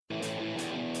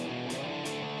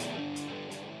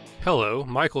Hello,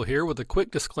 Michael here with a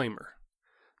quick disclaimer.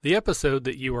 The episode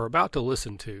that you are about to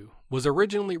listen to was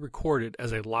originally recorded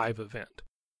as a live event,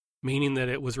 meaning that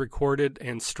it was recorded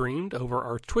and streamed over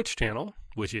our Twitch channel,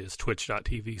 which is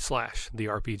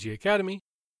twitch.tv/therpgacademy,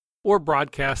 or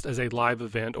broadcast as a live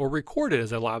event or recorded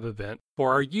as a live event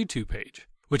for our YouTube page,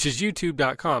 which is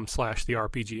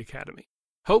youtube.com/therpgacademy.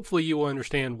 Hopefully you will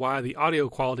understand why the audio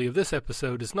quality of this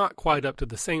episode is not quite up to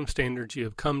the same standards you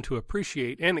have come to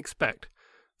appreciate and expect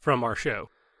from our show.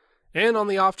 And on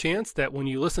the off chance that when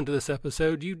you listen to this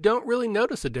episode, you don't really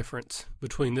notice a difference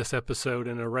between this episode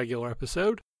and a regular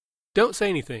episode, don't say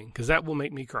anything, because that will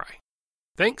make me cry.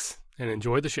 Thanks, and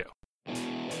enjoy the show.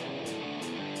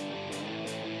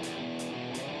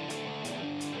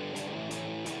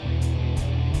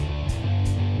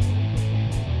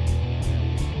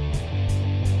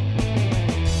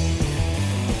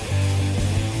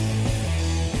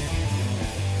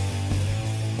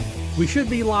 We should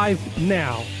be live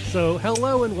now. So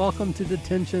hello and welcome to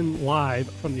Detention Live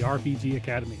from the RPG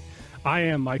Academy. I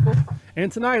am Michael,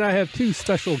 and tonight I have two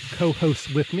special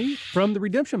co-hosts with me from the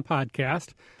Redemption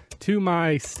Podcast. To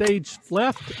my stage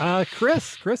left,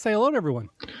 Chris. Chris, say hello to everyone.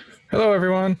 Hello,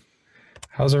 everyone.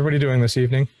 How's everybody doing this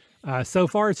evening? So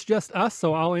far, it's just us,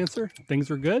 so I'll answer. Things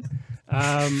are good.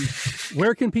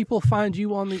 Where can people find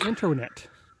you on the internet?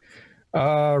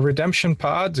 Redemption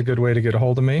Pod's a good way to get a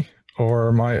hold of me.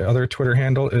 Or my other Twitter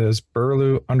handle is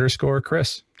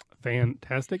Burlew_Chris.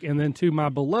 Fantastic. And then to my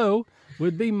below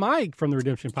would be Mike from the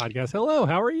Redemption Podcast. Hello,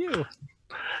 how are you?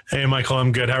 Hey, Michael,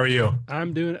 I'm good. How are you?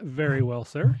 I'm doing very well,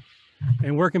 sir.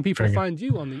 And where can people find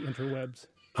you on the interwebs?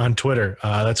 On Twitter.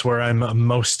 That's where I'm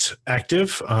most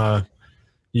active.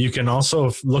 You can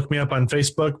also look me up on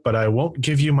Facebook, but I won't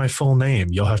give you my full name.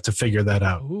 You'll have to figure that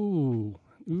out. Ooh,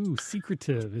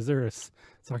 secretive. Is there it's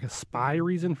like a spy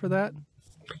reason for that?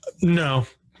 No,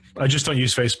 I just don't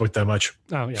use Facebook that much.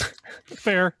 Oh, yeah.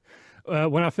 Fair.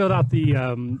 When I filled out the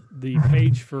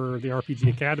page for the RPG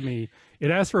Academy,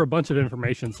 it asked for a bunch of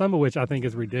information, some of which I think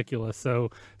is ridiculous.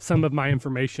 So some of my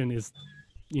information is,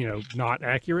 not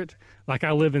accurate. Like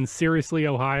I live in Seriously,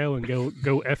 Ohio, and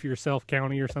go F yourself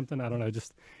county or something. I don't know.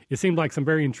 Just it seemed like some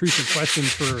very intrusive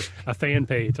questions for a fan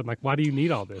page. I'm like, why do you need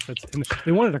all this?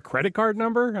 They wanted a credit card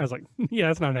number. I was like, yeah,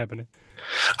 that's not happening.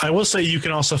 I will say you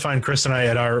can also find Chris and I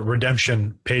at our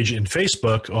Redemption page in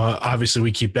Facebook. Obviously,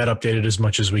 we keep that updated as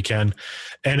much as we can.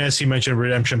 And as he mentioned,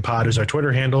 Redemption Pod is our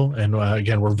Twitter handle. And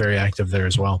again, we're very active there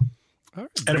as well. All right,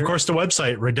 and of course, the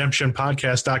website,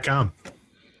 redemptionpodcast.com.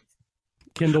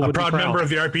 Kindle a proud member of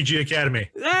the RPG Academy.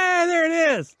 Ah, there it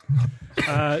is.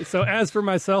 So as for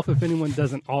myself, if anyone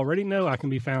doesn't already know, I can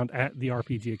be found at the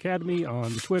RPG Academy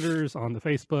on the Twitters, on the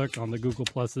Facebook, on the Google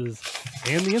Pluses,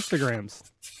 and the Instagrams.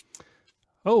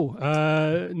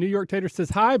 Oh, New York Tater says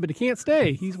hi, but he can't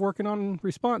stay. He's working on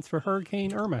response for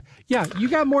Hurricane Irma. Yeah, you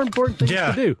got more important things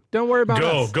to do. Don't worry about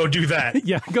us. Go do that.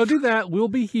 Yeah, go do that. We'll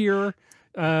be here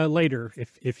later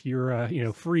if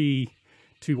you're free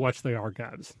to watch the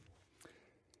archives.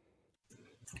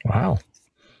 Wow.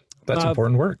 That's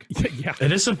important work. Yeah.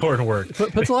 It is important work.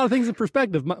 Puts a lot of things in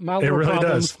perspective. My little really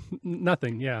problems, does.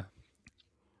 Nothing, yeah.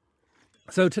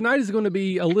 So tonight is going to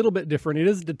be a little bit different. It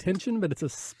is detention, but it's a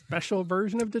special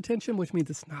version of detention, which means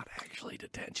it's not actually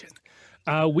detention.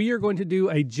 We are going to do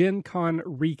a GenCon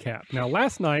recap. Now,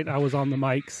 last night I was on the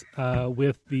mics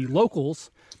with the locals,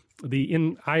 the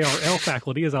IRL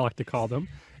faculty, as I like to call them.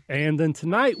 And then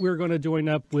tonight we're going to join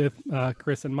up with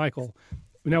Chris and Michael.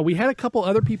 Now, we had a couple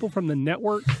other people from the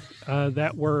network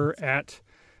that were at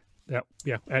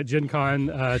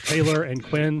GenCon, Taylor and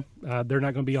Quinn. They're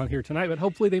not going to be on here tonight, but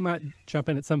hopefully they might jump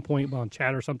in at some point on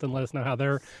chat or something, let us know how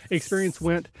their experience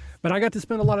went. But I got to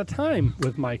spend a lot of time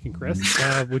with Mike and Chris,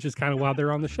 which is kind of why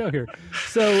they're on the show here.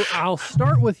 So I'll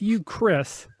start with you,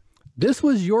 Chris. This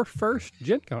was your first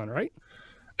GenCon, right?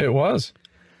 It was.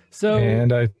 So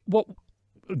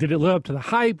did it live up to the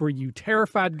hype? Were you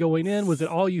terrified going in? Was it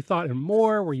all you thought and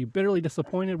more? Were you bitterly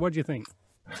disappointed? What did you think?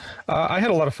 I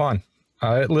had a lot of fun.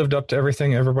 It lived up to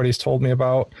everything everybody's told me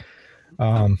about.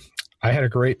 I had a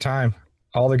great time.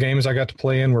 All the games I got to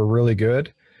play in were really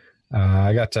good.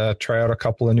 I got to try out a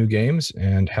couple of new games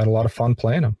and had a lot of fun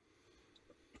playing them.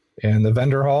 And the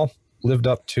vendor hall lived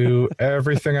up to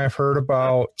everything I've heard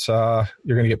about. You're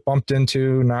going to get bumped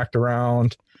into, knocked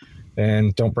around,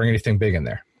 and don't bring anything big in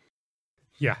there.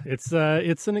 Yeah, it's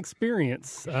an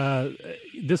experience.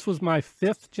 This was my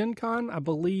fifth GenCon, I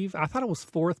believe. I thought it was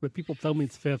fourth, but people told me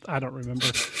it's fifth. I don't remember.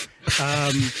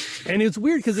 And it's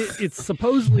weird because it's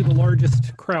supposedly the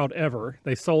largest crowd ever.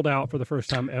 They sold out for the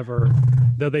first time ever,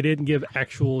 though they didn't give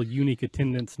actual unique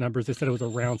attendance numbers. They said it was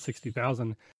around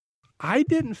 60,000. I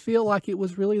didn't feel like it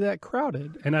was really that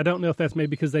crowded. And I don't know if that's maybe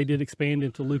because they did expand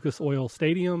into Lucas Oil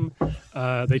Stadium.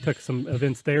 They took some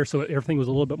events there, so everything was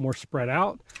a little bit more spread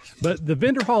out. But the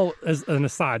vendor hall, as an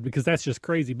aside, because that's just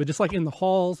crazy, but just like in the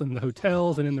halls and the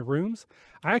hotels and in the rooms,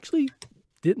 I actually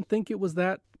didn't think it was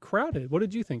that crowded. What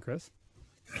did you think, Chris?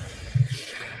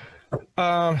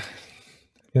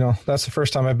 That's the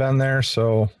first time I've been there,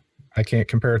 so I can't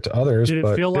compare it to others. Did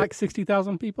it feel like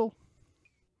 60,000 people?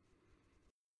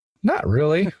 Not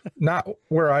really. Not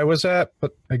where I was at,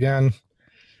 but again,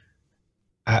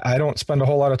 I don't spend a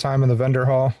whole lot of time in the vendor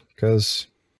hall because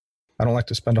I don't like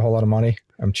to spend a whole lot of money.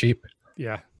 I'm cheap.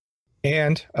 Yeah.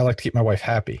 And I like to keep my wife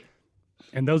happy.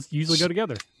 And those usually go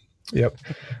together. Yep.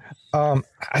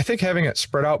 I think having it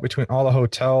spread out between all the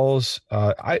hotels,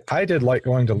 I did like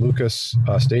going to Lucas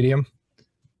Stadium.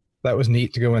 That was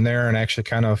neat to go in there and actually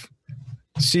kind of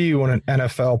see when an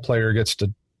NFL player gets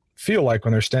to feel like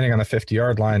when they're standing on the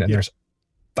 50-yard line and there's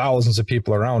thousands of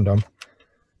people around them.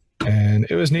 And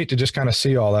it was neat to just kind of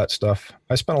see all that stuff.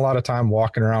 I spent a lot of time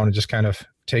walking around and just kind of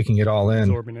taking it all in.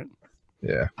 Absorbing it.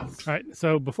 Yeah. All right.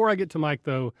 So before I get to Mike,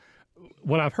 though,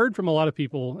 what I've heard from a lot of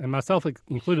people, and myself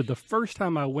included, the first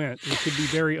time I went, it could be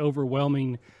very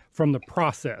overwhelming from the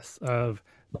process of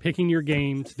picking your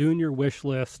games, doing your wish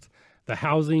list, the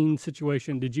housing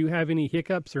situation. Did you have any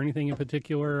hiccups or anything in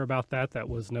particular about that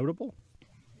was notable?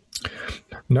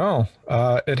 No,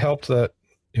 it helped that,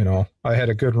 I had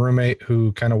a good roommate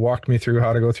who kind of walked me through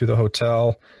how to go through the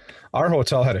hotel. Our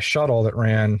hotel had a shuttle that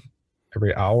ran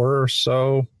every hour or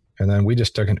so, and then we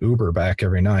just took an Uber back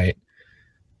every night.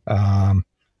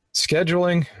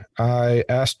 Scheduling, I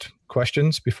asked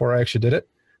questions before I actually did it,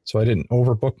 so I didn't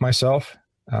overbook myself.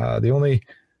 The only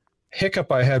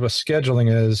hiccup I had with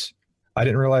scheduling is I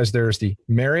didn't realize there's the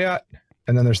Marriott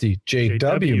and then there's the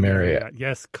JW Marriott.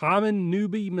 Yes, common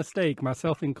newbie mistake,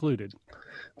 myself included.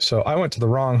 So I went to the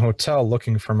wrong hotel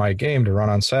looking for my game to run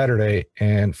on Saturday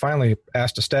and finally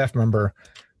asked a staff member,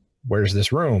 where's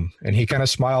this room? And he kind of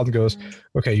smiled and goes,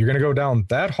 okay, you're going to go down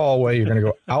that hallway. You're going to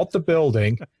go out the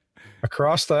building,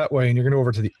 across that way, and you're going to go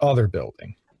over to the other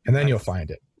building. And then you'll find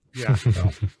it. Yeah. So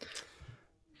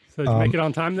did you make it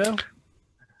on time, though?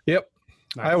 Yep.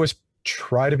 Nice. I always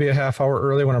try to be a half hour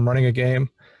early when I'm running a game.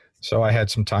 So I had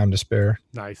some time to spare.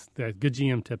 Nice. Good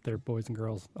GM tip there, boys and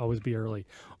girls. Always be early.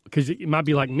 Because it might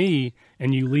be like me,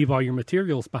 and you leave all your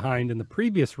materials behind in the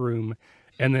previous room,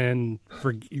 and then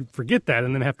you forget that,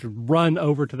 and then have to run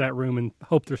over to that room and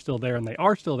hope they're still there, and they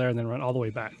are still there, and then run all the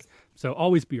way back. So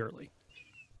always be early.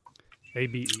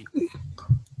 ABE.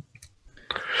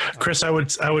 Chris, I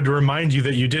would remind you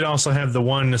that you did also have the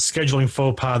one scheduling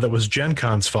faux pas that was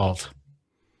GenCon's fault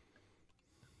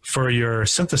for your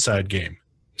Syntheside game.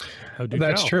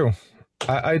 That's true.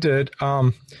 I did.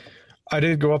 I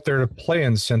did go up there to play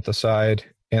in Syntheside,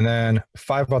 and then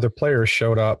 5 other players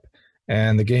showed up,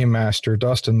 and the game master,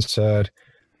 Dustin, said,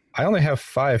 I only have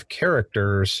 5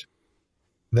 characters.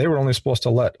 They were only supposed to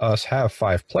let us have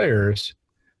 5 players.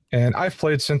 And I've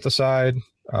played Syntheside.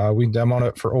 We demoed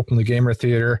it for Openly Gamer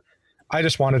Theater. I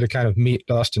just wanted to kind of meet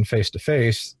Dustin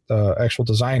face-to-face, the actual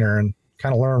designer, and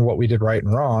kind of learn what we did right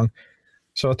and wrong.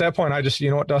 So at that point, I just, you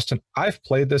know what, Dustin, I've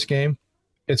played this game.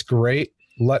 It's great.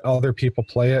 Let other people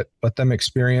play it. Let them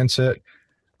experience it.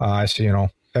 I said,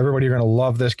 everybody are going to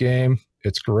love this game.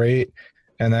 It's great.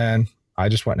 And then I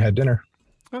just went and had dinner.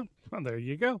 Oh, well, there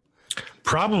you go.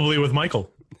 Probably with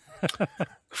Michael.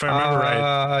 If I remember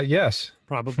right. Yes.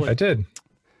 Probably. I did.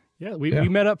 Yeah, we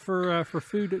met up for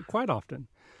food quite often.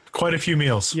 Quite a few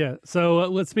meals. Yeah.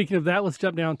 So speaking of that, let's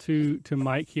jump down to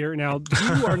Mike here. Now,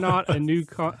 you are not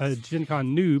a Gen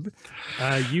Con noob.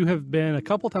 You have been a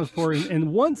couple times before,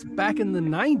 and once back in the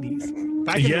 90s.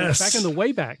 Back in the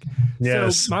way back.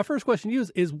 Yes. So my first question to you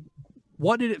is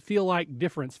what did it feel like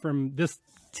difference from this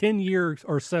 10 years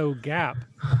or so gap?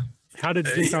 How did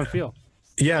Gen Con feel?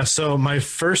 Yeah, so my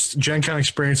first Gen Con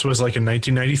experience was like in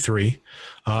 1993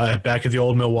 back at the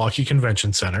old Milwaukee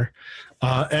Convention Center.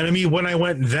 And I mean, when I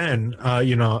went then,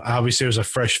 obviously I was a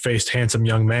fresh-faced, handsome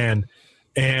young man.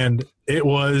 And it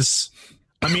was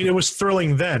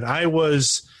thrilling then. I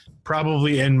was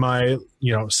probably in my,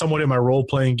 somewhat in my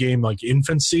role-playing game, like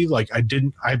infancy. Like I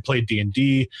played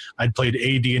D&D. I'd played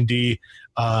AD&D.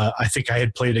 I think I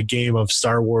had played a game of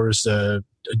Star Wars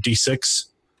D6.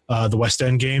 The West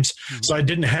End games. Mm-hmm. So I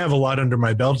didn't have a lot under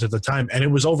my belt at the time, and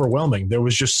it was overwhelming. There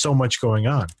was just so much going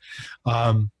on.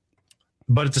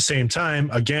 But at the same time,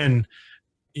 again,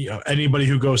 anybody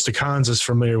who goes to cons is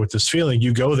familiar with this feeling.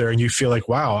 You go there and you feel like,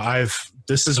 wow,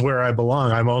 this is where I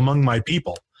belong. I'm among my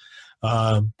people.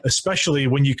 especially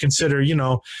when you consider, you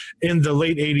know, in the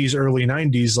late 80s, early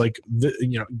 90s, like,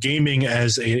 gaming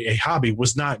as a hobby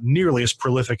was not nearly as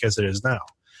prolific as it is now.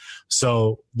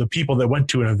 So the people that went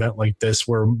to an event like this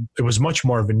it was much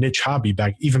more of a niche hobby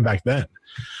even back then.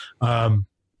 And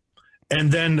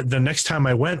then the next time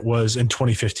I went was in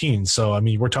 2015. So, I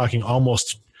mean, we're talking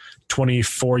almost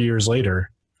 24 years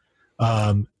later.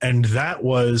 And that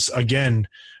was, again,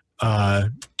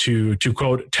 to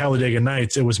quote Talladega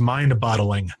Nights, it was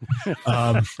mind-boggling.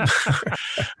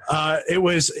 It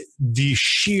was the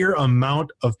sheer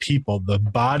amount of people, the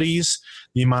bodies,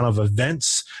 the amount of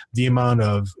events, the amount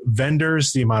of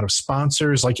vendors, the amount of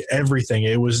sponsors, like everything.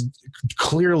 It was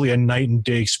clearly a night and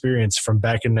day experience from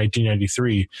back in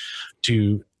 1993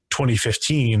 to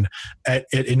 2015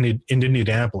 in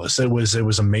Indianapolis. It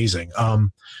was amazing.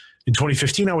 In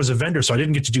 2015, I was a vendor, so I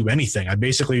didn't get to do anything. I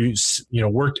basically,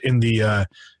 worked in the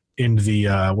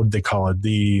what did they call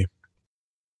it?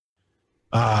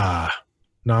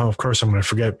 No, of course I'm going to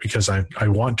forget because I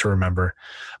want to remember.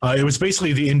 It was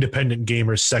basically the independent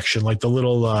gamers section, like the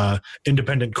little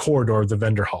independent corridor of the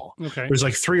vendor hall. Okay. There's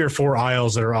like 3 or 4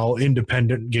 aisles that are all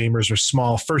independent gamers or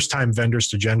small first-time vendors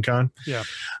to GenCon. Yeah.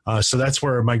 So that's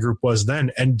where my group was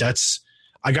then. And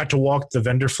I got to walk the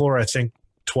vendor floor, I think,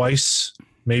 twice,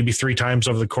 maybe 3 times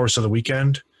over the course of the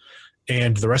weekend.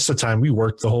 And the rest of the time we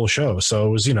worked the whole show. So it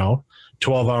was,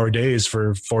 12-hour days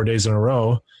for 4 days in a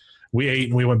row. We ate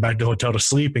and we went back to the hotel to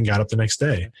sleep and got up the next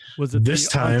day. Was it this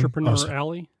time Entrepreneur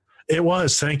Alley? It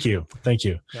was. Thank you.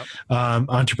 Yep.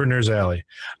 Entrepreneur's Alley.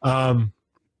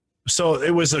 So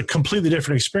it was a completely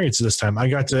different experience this time. I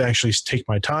got to actually take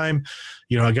my time.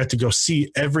 I got to go see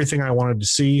everything I wanted to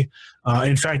see.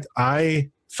 In fact, I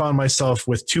found myself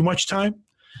with too much time.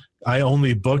 I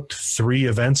only booked 3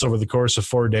 events over the course of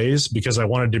 4 days because I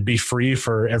wanted to be free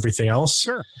for everything else.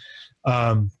 Sure.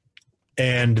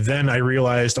 And then I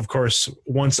realized, of course,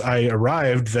 once I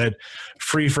arrived, that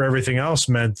free for everything else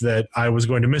meant that I was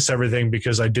going to miss everything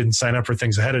because I didn't sign up for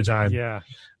things ahead of time. Yeah.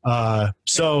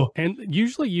 And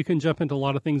usually you can jump into a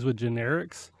lot of things with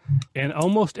generics, and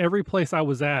almost every place I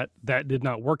was at that did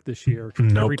not work this year.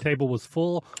 Nope. Every table was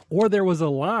full, or there was a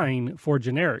line for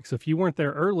generics. If you weren't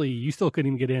there early, you still couldn't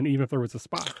even get in, even if there was a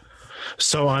spot.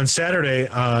 So on Saturday,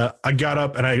 I got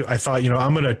up and I thought,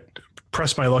 I'm going to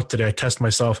press my luck today. I test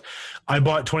myself. I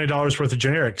bought $20 worth of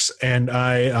generics, and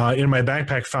I in my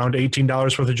backpack found $18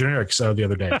 worth of generics the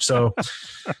other day. So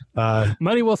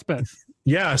money well spent.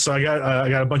 Yeah, so I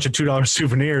got a bunch of $2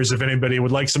 souvenirs. If anybody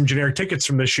would like some generic tickets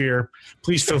from this year,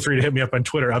 please feel free to hit me up on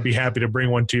Twitter. I'll be happy to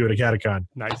bring one to you at a Catacon.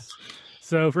 Nice.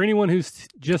 So for anyone who's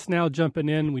just now jumping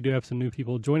in, we do have some new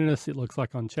people joining us, it looks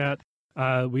like, on chat.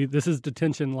 This is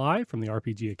Detention Live from the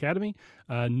RPG Academy.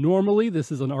 Normally,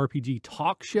 this is an RPG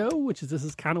talk show, this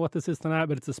is kind of what this is tonight,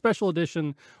 but it's a special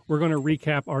edition. We're going to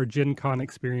recap our Gen Con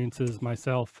experiences,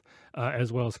 myself,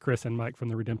 as well as Chris and Mike from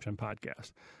the Redemption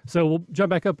Podcast. So we'll jump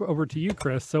back up over to you,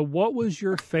 Chris. So what was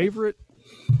your favorite,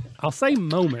 I'll say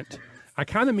moment, I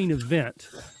kind of mean event,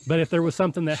 but if there was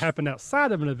something that happened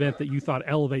outside of an event that you thought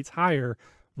elevates higher,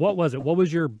 what was it? What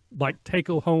was your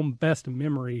take-home best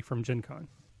memory from Gen Con?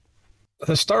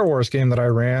 The Star Wars game that I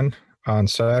ran on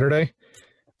Saturday,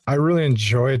 I really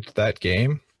enjoyed that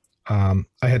game. I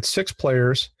had 6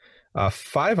 players.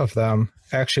 5 of them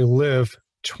actually live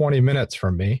 20 minutes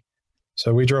from me.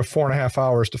 So we drove 4.5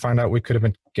 hours to find out we could have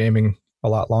been gaming a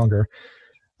lot longer.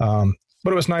 But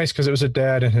it was nice because it was a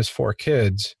dad and his 4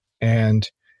 kids. And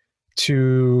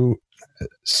to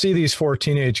see these 4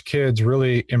 teenage kids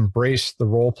really embrace the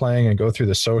role playing and go through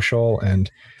the social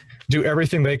and do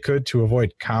everything they could to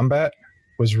avoid combat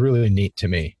was really neat to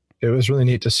me. It was really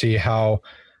neat to see how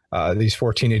these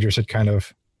 4 teenagers had kind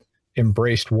of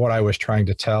embraced what I was trying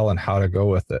to tell and how to go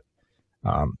with it.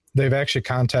 They've actually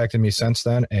contacted me since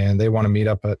then, and they want to meet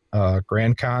up at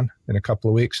GrandCon in a couple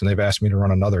of weeks, and they've asked me to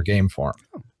run another game for them.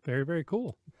 Oh, very, very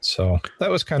cool. So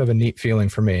that was kind of a neat feeling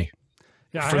for me.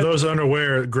 Yeah, for those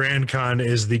unaware, GrandCon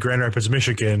is the Grand Rapids,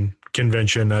 Michigan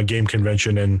convention, game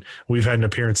convention, and we've had an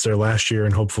appearance there last year,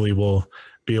 and hopefully we'll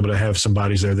be able to have some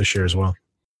bodies there this year as well.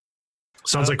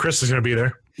 Sounds like Chris is going to be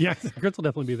there. Yeah, Chris will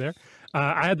definitely be there.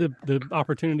 I had the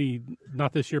opportunity,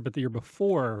 not this year, but the year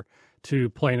before,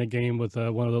 to play in a game with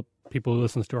one of the people who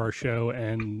listens to our show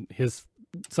and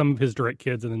some of his direct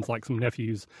kids and then some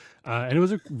nephews. And it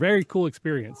was a very cool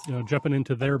experience. Jumping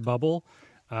into their bubble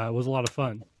was a lot of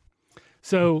fun.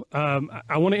 So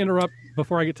I want to interrupt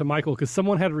before I get to Michael, because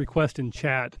someone had a request in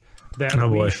chat that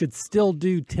we should still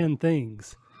do 10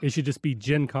 things. It should just be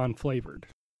Gen Con flavored.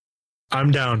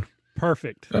 I'm down.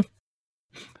 Perfect. Yeah.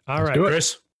 All right,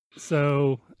 Chris.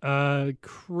 So,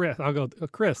 Chris, I'll go.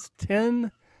 Chris,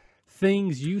 10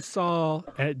 things you saw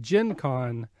at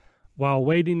GenCon while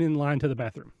waiting in line to the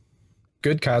bathroom.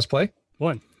 Good cosplay.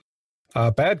 1.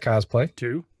 Bad cosplay.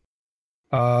 2.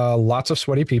 Lots of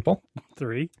sweaty people.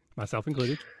 3, myself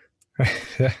included.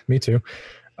 Yeah, me too.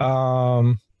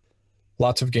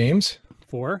 Lots of games.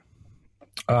 4.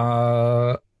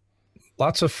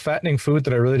 Lots of fattening food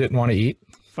that I really didn't want to eat.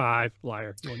 5,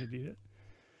 liar, you wanted to eat it.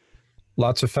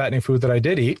 Lots of fattening food that I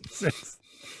did eat. 6.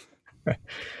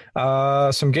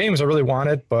 Some games I really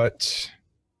wanted, but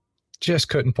just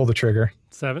couldn't pull the trigger.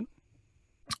 7.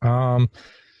 There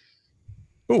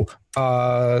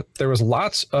was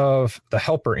lots of the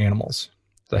helper animals,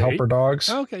 the 8. helper dogs.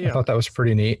 Okay, yeah. I thought that was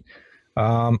pretty neat.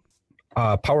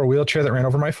 Power wheelchair that ran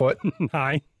over my foot.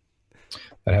 9.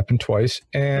 That happened twice.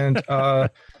 And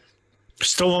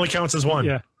Still only counts as 1.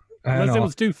 Yeah. I Unless it know.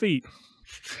 was 2 feet.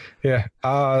 Yeah.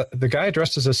 The guy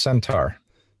dressed as a centaur.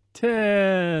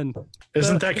 10.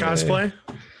 Isn't that cosplay?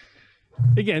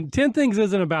 Again, 10 things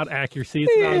isn't about accuracy.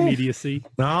 It's about immediacy.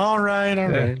 All right.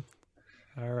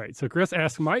 All right. So Chris,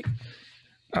 ask Mike.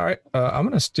 All right. I'm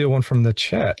going to steal one from the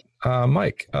chat.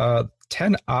 Mike,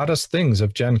 10 oddest things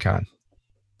of Gen Con.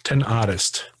 10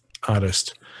 oddest.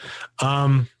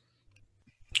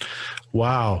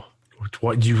 Wow.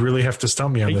 What, you really have to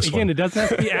stump me on this Again, one. it doesn't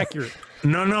have to be accurate.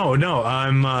 No.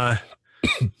 I'm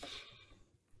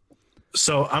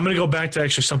so I'm going to go back to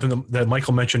actually something that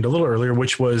Michael mentioned a little earlier,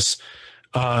 which was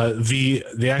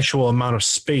the actual amount of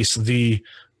space, the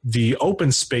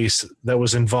open space that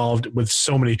was involved with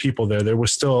so many people there. There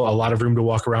was still a lot of room to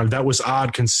walk around. That was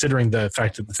odd considering the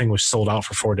fact that the thing was sold out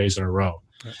for 4 days in a row.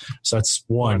 So that's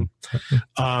 1.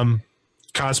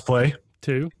 Cosplay.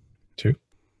 2.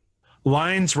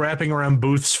 Lines wrapping around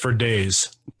booths for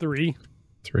days. 3.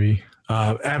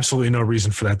 Absolutely no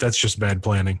reason for that. That's just bad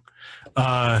planning.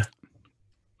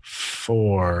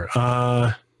 4.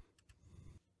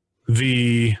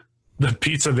 The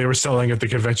pizza they were selling at the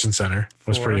convention center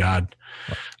was 4. pretty odd.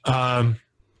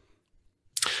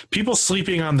 People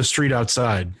sleeping on the street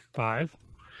outside. 5.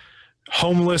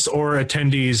 Homeless or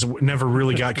attendees, never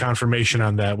really got confirmation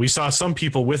on that. We saw some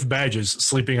people with badges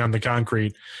sleeping on the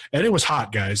concrete, and it was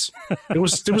hot, guys. It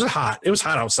was hot. It was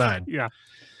hot outside. Yeah.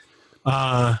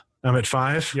 I'm at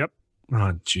 5. Yep.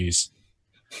 Oh, geez.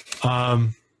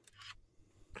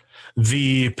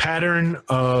 The pattern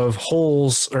of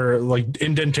holes or like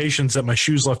indentations that my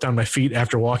shoes left on my feet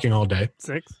after walking all day.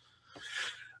 6.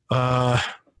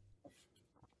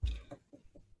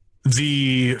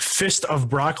 The fist of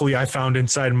broccoli I found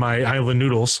inside my island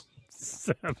noodles.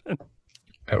 7.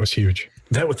 That was huge.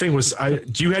 That thing was,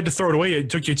 you had to throw it away. It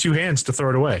took you 2 hands to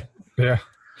throw it away. Yeah.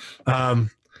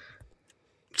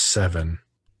 7.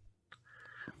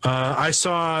 I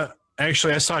saw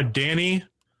Danny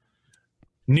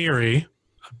Neary,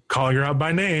 calling her out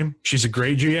by name. She's a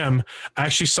great GM. I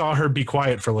actually saw her be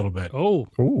quiet for a little bit. Oh.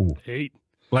 Ooh. 8.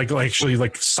 Like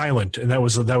silent. And that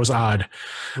was odd.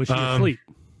 Was she asleep?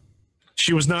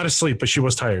 She was not asleep, but she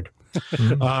was tired.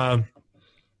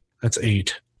 That's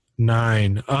 8.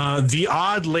 9. The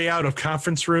odd layout of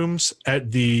conference rooms at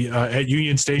at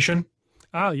Union Station.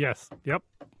 Oh, yes. Yep.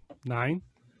 9.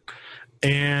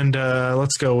 And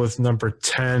let's go with number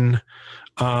 10.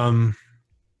 I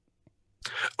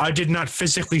did not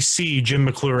physically see Jim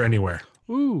McClure anywhere.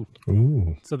 Ooh.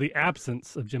 Ooh. So the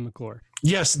absence of Jim McClure.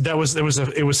 Yes,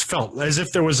 it was felt as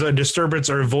if there was a disturbance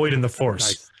or a void in the force.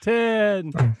 Nice.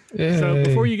 10. Yay. So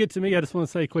before you get to me, I just want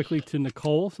to say quickly to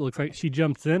Nicole. So it looks like she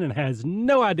jumps in and has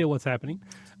no idea what's happening.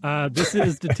 This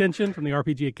is Detention from the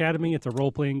RPG Academy. It's a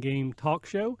role-playing game talk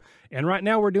show. And right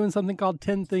now we're doing something called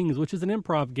 10 Things, which is an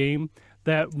improv game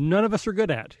that none of us are good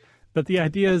at. But the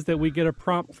idea is that we get a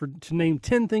prompt to name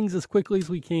 10 things as quickly as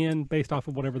we can based off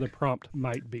of whatever the prompt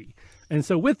might be. And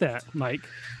so with that, Mike,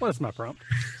 what is my prompt?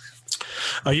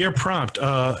 Your prompt,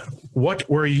 what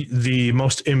were the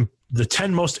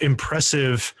 10 most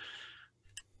impressive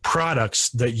products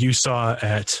that you saw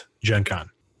at Gen Con?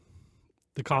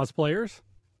 The cosplayers.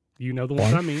 You know the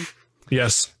ones I mean.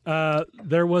 Yes.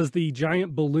 There was the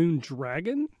giant balloon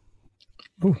dragon.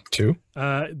 Ooh, 2.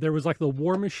 There was like the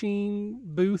War Machine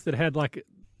booth that had like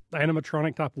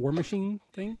animatronic type War Machine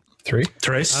thing. 3.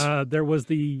 Trace. There was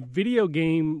the video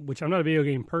game, which I'm not a video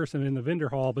game person in the vendor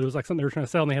hall, but it was like something they were trying to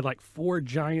sell, and they had like 4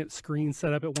 giant screens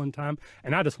set up at one time,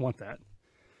 and I just want that.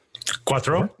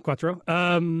 Quattro.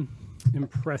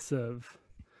 Impressive.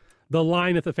 The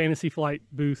line at the Fantasy Flight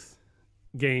booth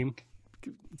game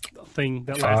thing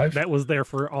that was there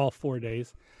for all 4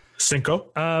 days.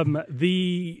 Cinco.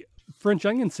 The French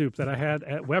onion soup that I had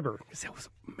at Weber, because that was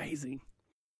amazing.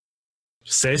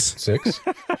 6. 6.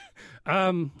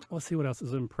 Let's see what else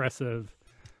is impressive.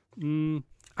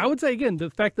 I I would say, again,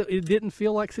 the fact that it didn't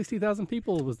feel like 60,000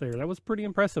 people was there, that was pretty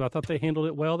impressive. I thought they handled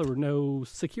it well. There were no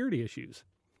security issues.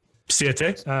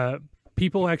 Siete?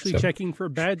 People actually checking for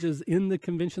badges in the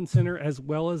convention center as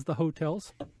well as the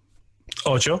hotels.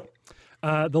 Ocho?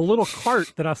 The little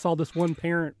cart that I saw this one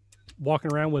parent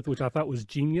walking around with, which I thought was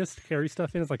genius to carry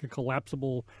stuff in. It's like a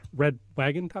collapsible red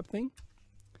wagon type thing.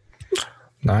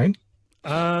 9?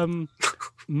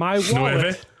 My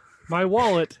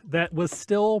wallet that was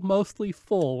still mostly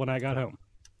full when I got home.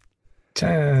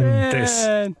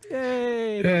 10.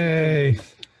 Yay.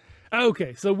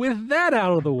 Okay, so with that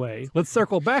out of the way, let's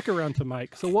circle back around to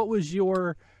Mike. So what was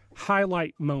your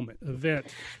highlight moment, event,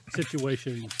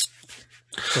 situation?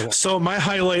 So my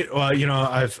highlight,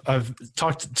 I've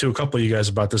talked to a couple of you guys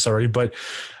about this already, but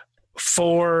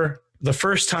for the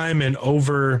first time in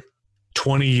over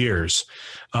 20 years,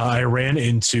 I ran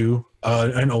into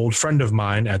an old friend of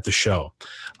mine at the show.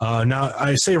 Now,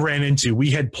 I say ran into,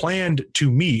 we had planned to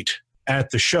meet at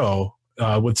the show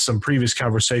with some previous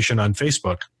conversation on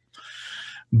Facebook.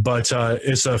 But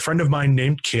it's a friend of mine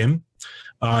named Kim.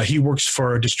 He works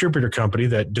for a distributor company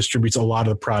that distributes a lot of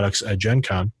the products at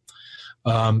GenCon.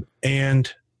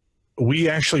 And we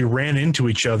actually ran into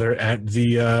each other at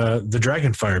the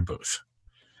Dragonfire booth.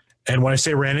 And when I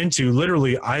say ran into,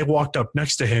 literally, I walked up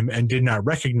next to him and did not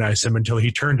recognize him until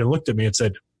he turned and looked at me and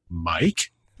said,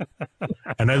 Mike?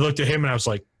 And I looked at him and I was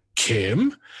like,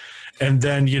 Kim? And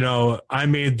then, I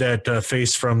made that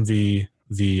face from the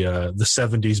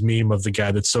 70s meme of the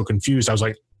guy that's so confused. I was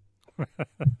like,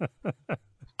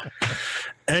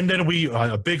 and then we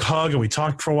a big hug and we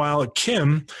talked for a while.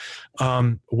 Kim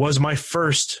was my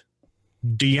first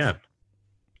DM.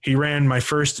 He ran my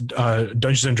first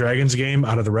Dungeons and Dragons game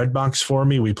out of the Red Box for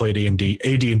me. We played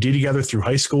AD&D together through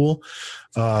high school.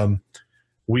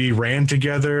 We ran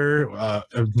together,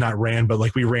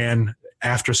 we ran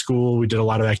after school. We did a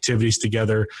lot of activities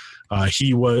together.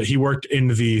 He worked in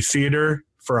the theater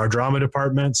for our drama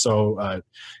department. So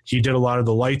he did a lot of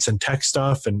the lights and tech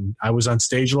stuff, and I was on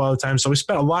stage a lot of the time. So we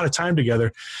spent a lot of time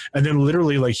together. And then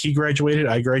literally, like, he graduated,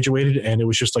 I graduated, and it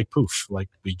was just like poof, like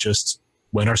we just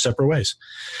went our separate ways.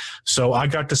 So I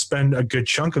got to spend a good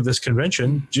chunk of this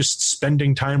convention just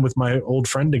spending time with my old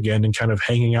friend again and kind of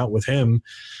hanging out with him.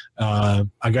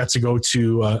 I got to go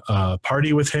to a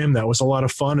party with him. That was a lot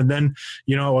of fun. And then,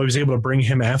 I was able to bring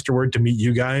him afterward to meet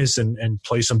you guys and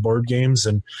play some board games.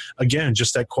 And again,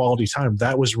 just that quality time.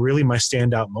 That was really my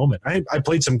standout moment. I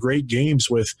played some great games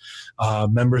with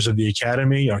members of the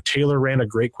Academy. Taylor ran a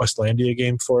great Questlandia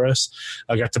game for us.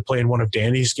 I got to play in one of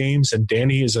Danny's games, and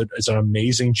Danny is an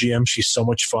amazing GM. She's so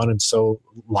much fun and so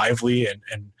lively and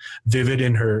vivid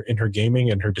in her gaming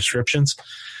and her descriptions.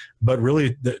 But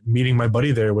really, meeting my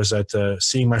buddy there was at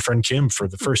seeing my friend Kim for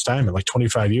the first time in like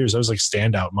 25 years. That was like a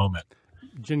standout moment.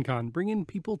 GenCon, bringing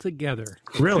people together.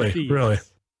 Really.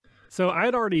 So I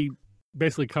had already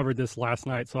basically covered this last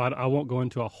night, so I won't go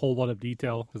into a whole lot of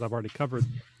detail because I've already covered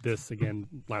this again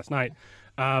last night.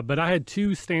 But I had two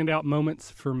standout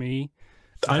moments for me.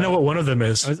 I know what one of them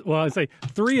is. I'd say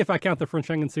 3 if I count the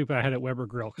French onion soup I had at Weber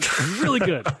Grill. It was really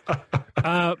good.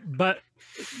 But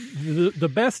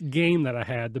the best game that I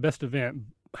had, the best event,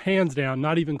 hands down,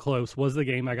 not even close, was the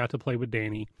game I got to play with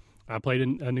Danny. I played a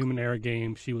Numenera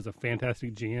game. She was a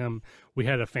fantastic GM. We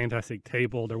had a fantastic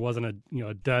table. There wasn't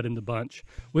a dud in the bunch,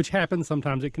 which happens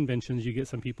sometimes at conventions. You get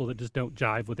some people that just don't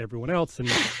jive with everyone else, and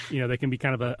they can be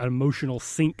kind of an emotional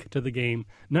sink to the game.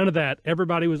 None of that.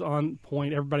 Everybody was on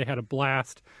point. Everybody had a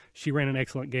blast. She ran an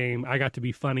excellent game. I got to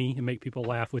be funny and make people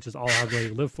laugh, which is all I really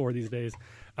live for these days.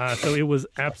 So it was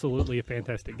absolutely a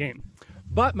fantastic game.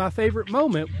 But my favorite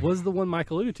moment was the one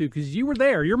Mike alluded to, because you were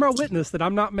there. You're my witness that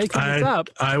I'm not making this up.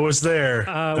 I was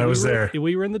there.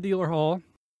 We were in the dealer hall,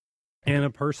 and a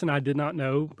person I did not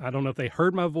know, I don't know if they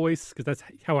heard my voice, because that's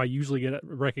how I usually get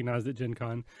recognized at Gen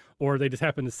Con, or they just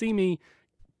happened to see me,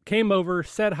 came over,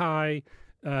 said hi,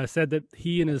 said that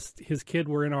he and his kid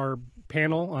were in our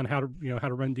panel on how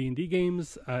to run D&D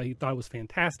games. He thought it was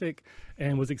fantastic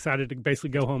and was excited to basically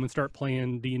go home and start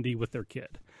playing D&D with their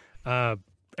kid.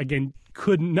 Again,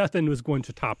 nothing was going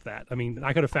to top that. I mean,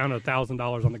 I could have found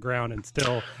 $1,000 on the ground and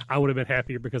still I would have been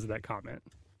happier because of that comment.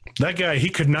 That guy, he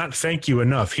could not thank you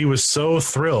enough. He was so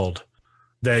thrilled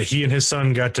that he and his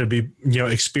son got to be,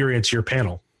 experience your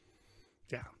panel.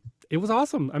 Yeah, it was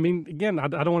awesome. I mean, again, I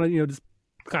don't want to, just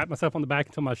clap myself on the back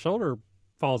until my shoulder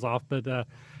falls off. But,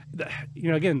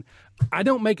 again, I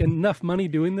don't make enough money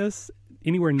doing this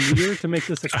anywhere near to make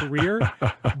this a career,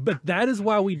 but that is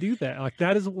why we do that. Like,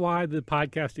 that is why the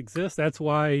podcast exists. That's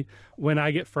why when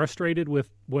I get frustrated with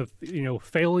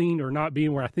failing or not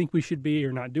being where I think we should be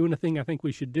or not doing the thing I think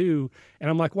we should do,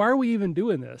 and I'm like, why are we even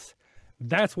doing this?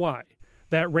 That's why.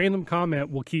 That random comment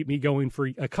will keep me going for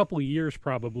a couple of years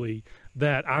probably,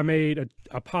 that I made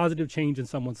a positive change in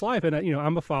someone's life. And,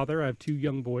 I'm a father. I have 2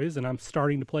 young boys, and I'm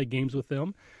starting to play games with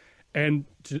them. And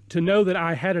to know that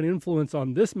I had an influence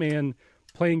on this man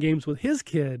playing games with his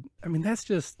kid, I mean, that's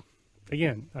just,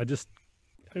 again,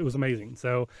 it was amazing.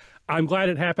 So I'm glad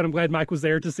it happened. I'm glad Mike was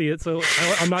there to see it. So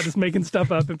I'm not just making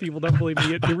stuff up and people don't believe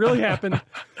me. It really happened.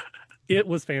 It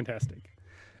was fantastic.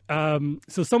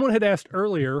 So someone had asked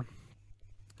earlier,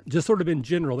 just sort of in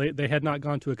general, they had not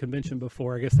gone to a convention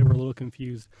before. I guess they were a little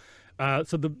confused.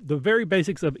 So the very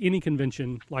basics of any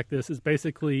convention like this is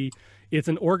basically it's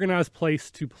an organized place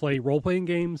to play role-playing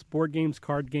games, board games,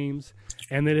 card games,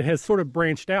 and then it has sort of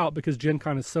branched out because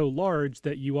GenCon is so large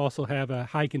that you also have a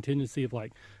high contingency of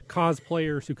like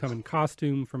cosplayers who come in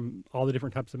costume from all the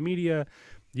different types of media.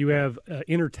 You have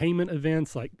entertainment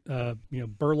events like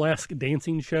burlesque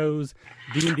dancing shows,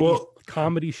 D&D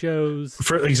comedy shows.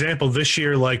 For example, this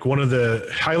year, like one of the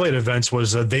highlight events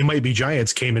was They Might Be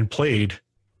Giants came and played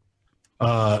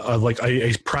like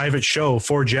a private show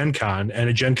for GenCon and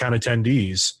a GenCon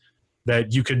attendees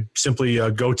that you could simply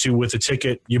go to with a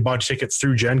ticket. You bought a ticket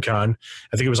through GenCon.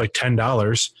 I think it was like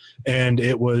 $10, and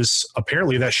it was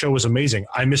apparently that show was amazing.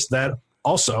 I missed that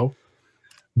also.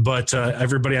 But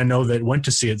everybody I know that went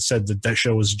to see it said that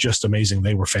show was just amazing.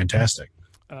 They were fantastic.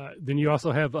 Then you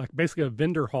also have like basically a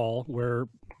vendor hall where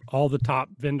all the top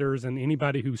vendors and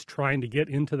anybody who's trying to get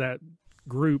into that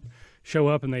group show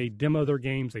up and they demo their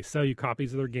games. They sell you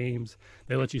copies of their games.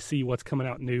 They let you see what's coming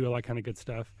out new, all that kind of good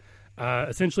stuff.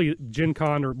 Essentially,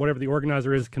 GenCon or whatever the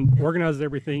organizer is organizes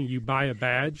everything. You buy a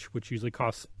badge, which usually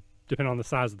costs, depending on the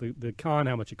size of the con,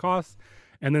 how much it costs.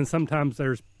 And then sometimes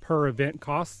there's per event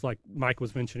costs, like Mike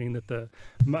was mentioning that the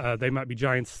They Might Be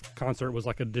Giants concert was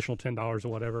like an additional $10 or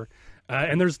whatever.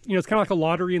 And there's, it's kind of like a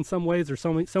lottery in some ways. There's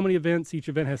so many events. Each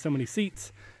event has so many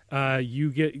seats.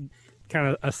 You get kind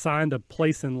of assigned a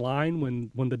place in line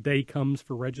when the day comes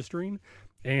for registering,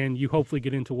 and you hopefully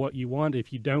get into what you want.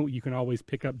 If you don't, you can always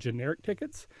pick up generic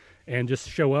tickets and just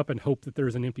show up and hope that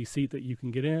there's an empty seat that you can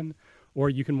get in. Or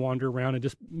you can wander around and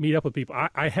just meet up with people.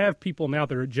 I have people now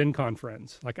that are GenCon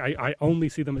friends. Like I only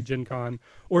see them at GenCon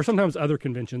or sometimes other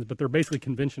conventions, but they're basically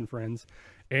convention friends,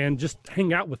 and just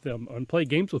hang out with them and play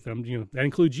games with them. That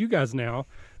includes you guys now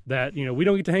that, we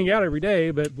don't get to hang out every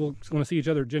day, but we'll want to see each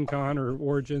other at GenCon or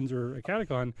Origins or at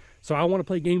Catacon. So I want to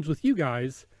play games with you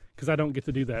guys because I don't get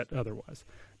to do that otherwise,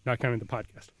 not counting the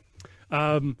podcast.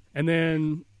 And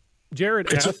then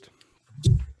Jared asked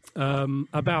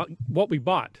about what we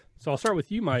bought. So I'll start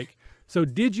with you, Mike. So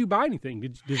did you buy anything?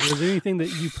 Was there anything that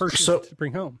you purchased to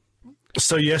bring home?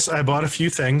 So yes, I bought a few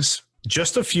things.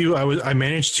 Just a few. I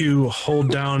managed to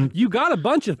hold down. You got a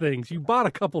bunch of things. You bought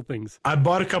a couple things. I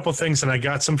bought a couple things, and I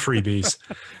got some freebies.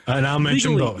 And I'll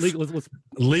mention both.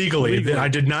 Legally, I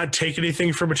did not take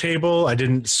anything from a table. I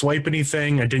didn't swipe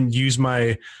anything. I didn't use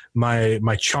my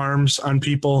charms on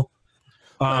people.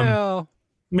 Well,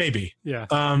 maybe. Yeah.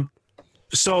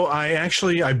 So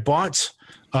I bought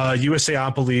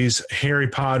USAopoly's Harry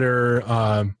Potter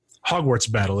Hogwarts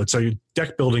Battle. It's a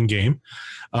deck building game,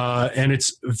 and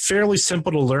it's fairly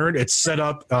simple to learn. It's set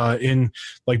up in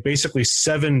like basically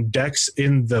 7 decks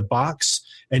in the box,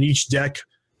 and each deck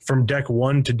from deck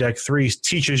 1 to deck 3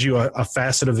 teaches you a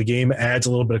facet of the game, adds a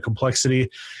little bit of complexity,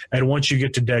 and once you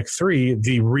get to deck 3,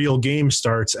 the real game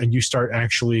starts, and you start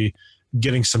actually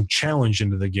getting some challenge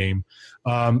into the game.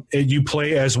 You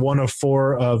play as one of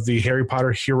 4 of the Harry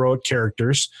Potter heroic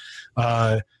characters,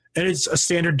 and it's a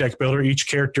standard deck builder. Each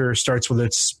character starts with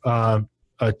its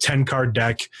a 10-card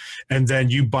deck, and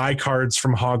then you buy cards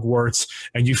from Hogwarts,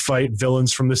 and you fight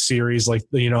villains from the series, like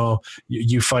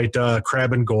you fight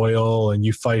Crabbe and Goyle, and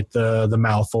you fight the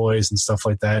Malfoys and stuff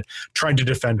like that, trying to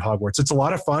defend Hogwarts. It's a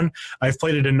lot of fun. I've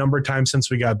played it a number of times since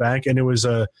we got back, and it was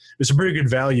a pretty good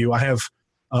value. I have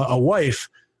a wife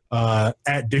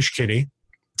at Dish Kitty.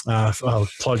 I'll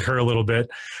plug her a little bit.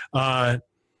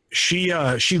 She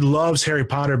loves Harry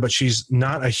Potter, but she's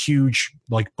not a huge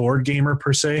like board gamer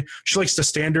per se. She likes the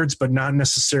standards, but not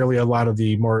necessarily a lot of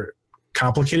the more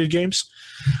complicated games.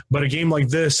 But a game like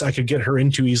this, I could get her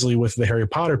into easily with the Harry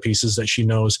Potter pieces that she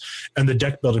knows, and the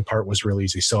deck building part was real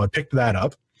easy. So I picked that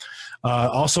up.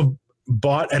 Also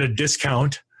bought at a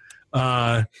discount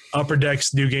Upper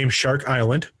Deck's new game Shark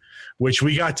Island, which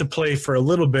we got to play for a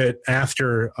little bit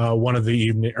after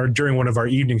during one of our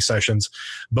evening sessions,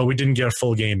 but we didn't get a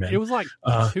full game in. It was like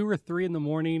 2 or 3 in the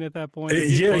morning at that point.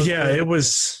 It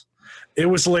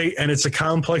was late, and it's a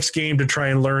complex game to try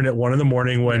and learn at 1 in the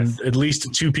morning when at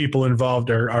least 2 people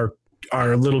involved are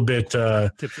a little bit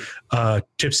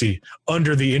tipsy,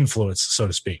 under the influence, so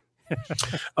to speak.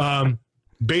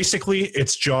 Basically,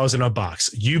 it's Jaws in a box.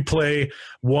 You play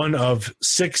one of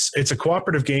 6. It's a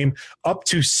cooperative game, up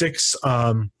to 6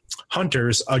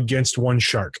 hunters against one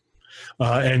shark.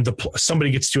 And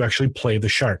somebody gets to actually play the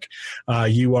shark.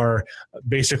 You are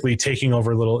basically taking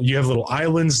over you have little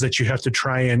islands that you have to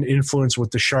try and influence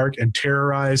with the shark and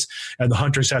terrorize, and the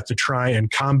hunters have to try and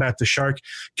combat the shark.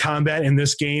 Combat in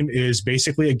this game is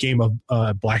basically a game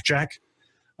of blackjack.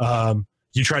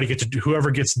 You try to get to whoever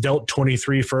gets dealt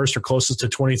 23 first or closest to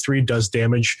 23 does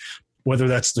damage, whether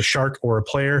that's the shark or a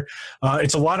player.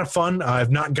 It's a lot of fun.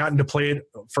 I've not gotten to play it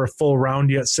for a full round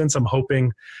yet since. I'm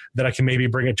hoping that I can maybe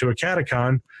bring it to a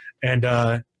catacon, and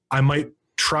I might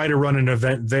try to run an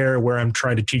event there where I'm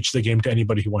trying to teach the game to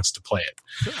anybody who wants to play it.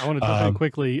 I want to jump in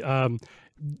quickly.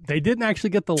 They didn't actually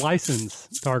get the license,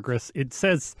 Targris. It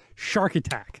says Shark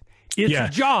Attack.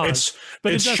 It's Jaws,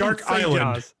 but it's it Shark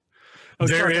Island. Jaws.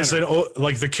 There is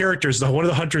like the characters. One of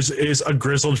the hunters is a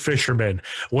grizzled fisherman.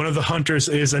 One of the hunters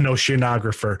is an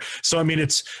oceanographer. So I mean,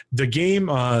 it's the game.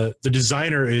 The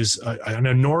designer is an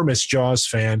enormous Jaws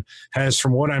fan. Has,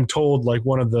 from what I'm told, like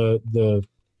one of the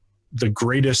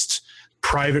greatest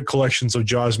private collections of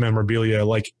Jaws memorabilia,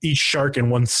 like each shark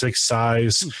in 1/6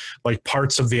 size, like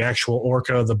parts of the actual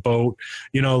orca, the boat,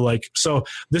 like, so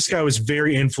this guy was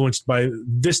very influenced by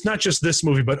this, not just this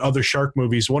movie, but other shark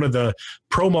movies. One of the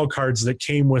promo cards that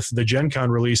came with the GenCon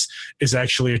release is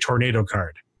actually a tornado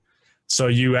card. So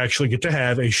you actually get to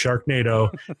have a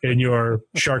Sharknado in your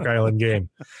Shark Island game.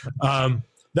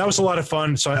 That was a lot of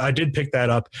fun. So I did pick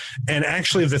that up. And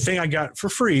actually the thing I got for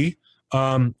free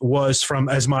was from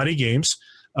Asmati Games.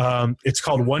 It's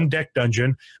called One Deck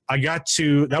Dungeon.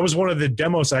 That was one of the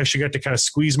demos I actually got to kind of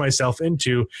squeeze myself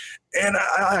into. And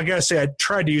I gotta say, I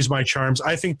tried to use my charms.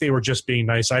 I think they were just being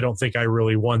nice. I don't think I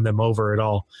really won them over at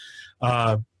all.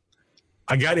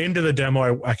 I got into the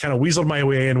demo. I kind of weaseled my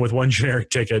way in with one generic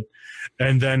ticket,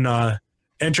 and then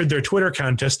entered their Twitter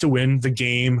contest to win the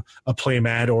game, a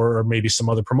playmat, or maybe some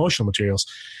other promotional materials.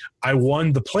 I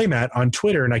won the playmat on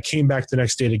Twitter, and I came back the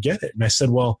next day to get it. And I said,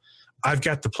 well, I've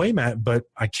got the playmat, but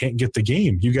I can't get the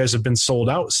game. You guys have been sold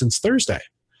out since Thursday.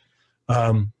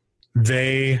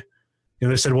 They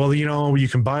said, well, you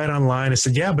can buy it online. I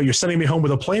said, yeah, but you're sending me home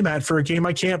with a playmat for a game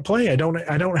I can't play. I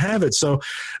don't have it. So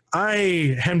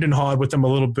I hemmed and hawed with them a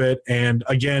little bit. And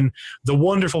again, the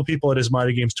wonderful people at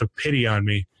Asmati Games took pity on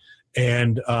me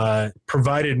and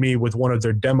provided me with one of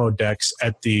their demo decks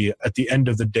at the end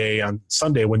of the day on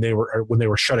Sunday when they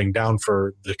were shutting down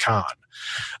for the con.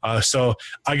 So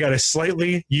I got a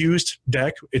slightly used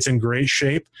deck. It's in great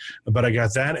shape, but I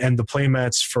got that and the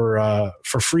playmats for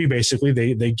free. Basically,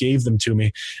 they gave them to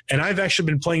me, and I've actually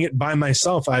been playing it by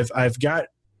myself. I've got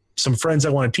some friends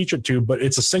I want to teach it to, but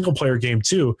it's a single player game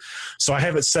too. So I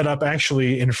have it set up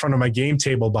actually in front of my game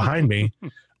table behind me.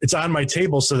 It's on my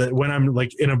table so that when I'm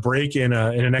like in a break in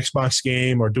an Xbox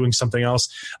game or doing something else,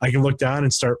 I can look down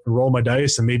and start roll my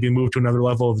dice and maybe move to another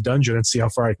level of the dungeon and see how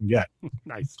far I can get.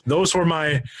 Nice. Those were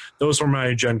my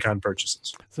GenCon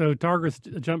purchases. So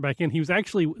Targus jumped back in. It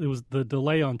was the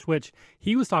delay on Twitch.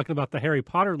 He was talking about the Harry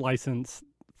Potter license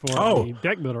for the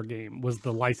deck builder game was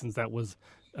the license that was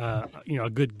a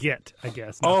good get, I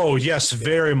guess. Oh, yes,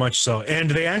 very much so. And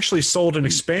they actually sold an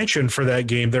expansion for that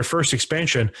game, their first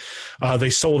expansion. They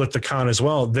sold at the con as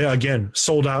well. They, again,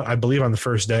 sold out, I believe, on the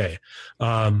first day.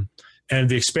 And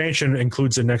the expansion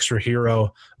includes an extra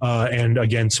hero and,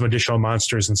 again, some additional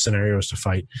monsters and scenarios to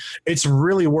fight. It's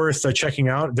really worth checking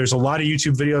out. There's a lot of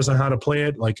YouTube videos on how to play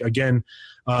it. Like, again,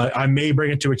 I may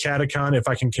bring it to a catacon if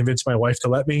I can convince my wife to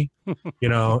let me.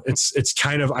 It's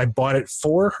kind of, I bought it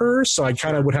for her, so I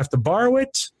kind of would have to borrow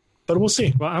it, but we'll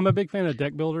see. Well, I'm a big fan of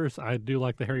deck builders. I do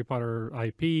like the Harry Potter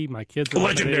IP. My kids are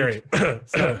legendary.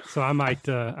 So I might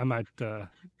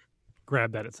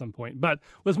grab that at some point. But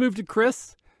let's move to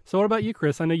Chris. So what about you,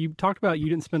 Chris? I know you talked about you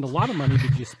didn't spend a lot of money.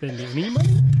 Did you spend any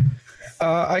money?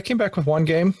 I came back with one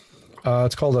game.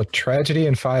 It's called A Tragedy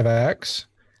in 5 Acts.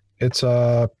 It's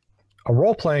a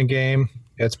role-playing game.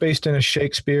 It's based in a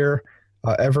Shakespeare.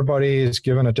 Everybody is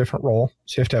given a different role.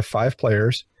 So you have to have 5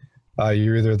 players.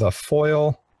 You're either the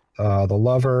foil, the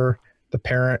lover, the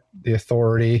parent, the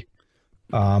authority,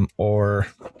 or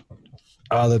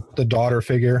the daughter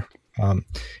figure.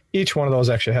 Each one of those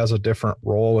actually has a different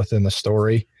role within the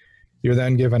story. You're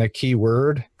then given a key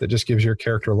word that just gives your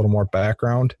character a little more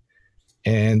background.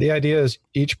 And the idea is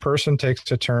each person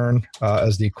takes a turn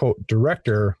as the, quote,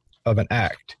 director of an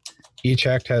act. Each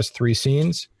act has 3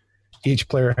 scenes. Each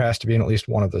player has to be in at least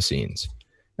one of the scenes.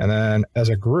 And then as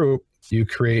a group, you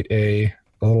create a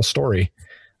little story.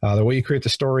 The way you create the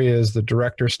story is the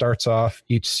director starts off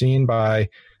each scene by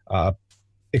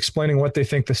explaining what they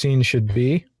think the scene should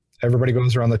be. everybody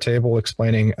goes around the table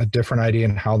explaining a different idea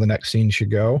and how the next scene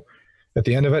should go. At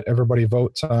the end of it, everybody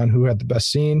votes on who had the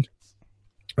best scene,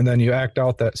 and then you act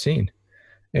out that scene.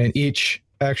 And each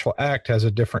actual act has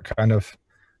a different kind of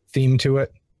theme to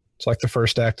it. It's like the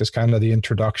first act is kind of the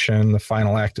introduction. The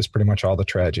final act is pretty much all the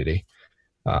tragedy.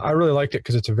 I really liked it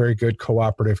because it's a very good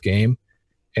cooperative game.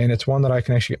 And it's one that I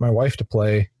can actually get my wife to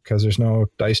play because there's no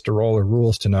dice to roll or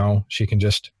rules to know. She can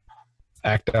just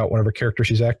act out whatever character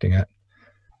she's acting at.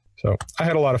 So I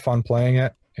had a lot of fun playing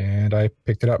it, and I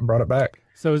picked it up and brought it back.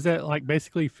 So is that like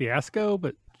basically Fiasco,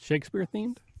 but Shakespeare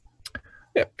themed?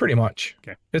 Yeah, pretty much.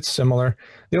 Okay. It's similar.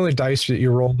 The only dice that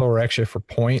you roll, though, are actually for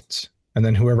points. And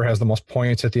then whoever has the most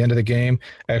points at the end of the game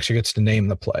actually gets to name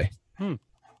the play.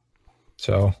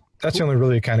 So that's the only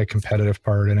really kind of competitive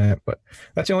part in it. But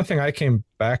that's the only thing I came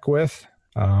back with.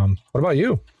 What about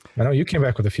you? I know you came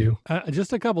back with a few.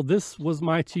 Just a couple. This was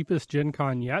my cheapest Gen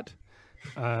Con yet.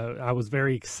 I was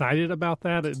very excited about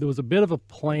that. There was a bit of a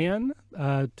plan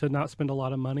to not spend a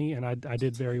lot of money, and I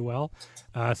did very well.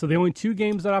 So the only 2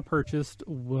 games that I purchased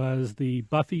was the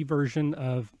Buffy version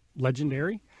of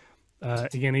Legendary.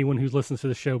 Again, anyone who listens to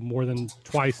the show more than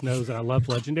twice knows that I love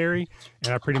Legendary,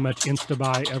 and I pretty much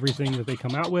insta-buy everything that they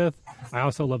come out with. I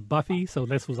also love Buffy, so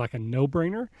this was like a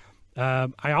no-brainer.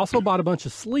 I also bought a bunch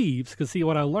of sleeves because see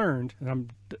what I learned, and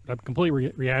I'm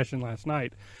completely rehashing last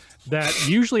night, that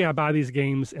usually I buy these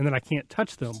games and then I can't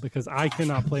touch them because I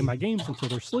cannot play my games until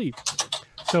they're sleeved.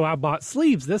 So I bought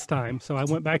sleeves this time. So I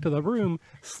went back to the room,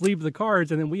 sleeved the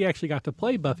cards, and then we actually got to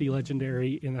play Buffy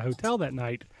Legendary in the hotel that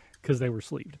night because they were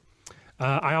sleeved.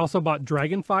 I also bought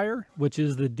Dragonfire, which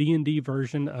is the D&D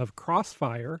version of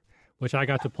Crossfire, which I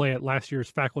got to play at last year's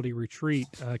faculty retreat.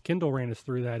 Kendall ran us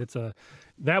through that.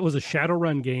 That was a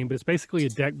Shadowrun game, but it's basically a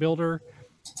deck builder.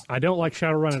 I don't like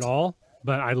Shadowrun at all,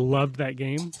 but I loved that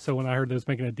game. So when I heard they was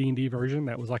making a D&D version,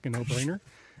 that was like a no-brainer.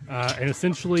 And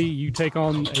essentially, you take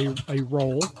on a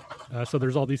role. So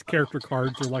there's all these character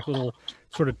cards. They're like little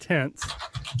sort of tents.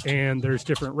 And there's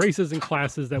different races and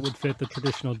classes that would fit the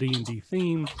traditional D&D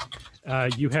theme.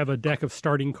 You have a deck of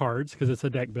starting cards because it's a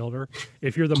deck builder.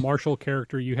 If you're the martial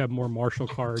character, you have more martial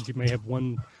cards. You may have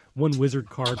one wizard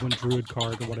card, one druid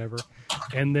card, or whatever.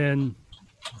 And then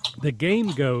the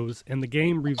game goes, and the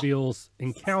game reveals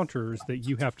encounters that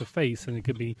you have to face, and it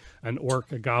could be an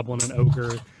orc, a goblin, an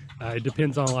ogre. It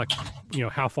depends on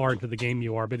how far into the game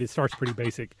you are, but it starts pretty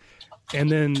basic.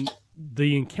 And then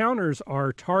the encounters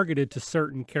are targeted to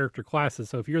certain character classes.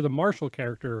 So if you're the martial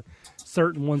character,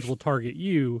 certain ones will target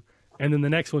you, and then the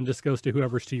next one just goes to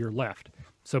whoever's to your left.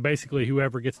 So basically,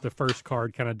 whoever gets the first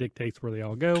card kind of dictates where they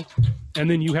all go. And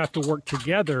then you have to work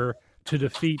together to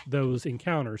defeat those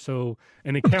encounters. So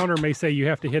an encounter may say you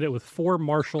have to hit it with 4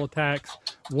 martial attacks,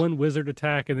 1 wizard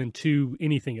attack, and then 2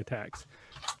 anything attacks.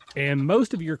 And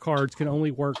most of your cards can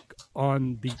only work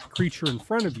on the creature in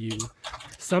front of you.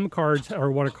 Some cards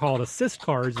are what are called assist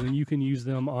cards, and you can use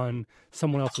them on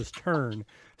someone else's turn.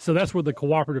 So that's where the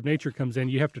cooperative nature comes in.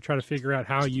 You have to try to figure out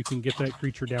how you can get that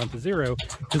creature down to 0,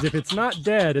 because if it's not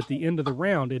dead at the end of the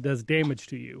round, it does damage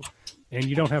to you, and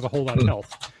you don't have a whole lot of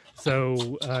health.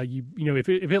 So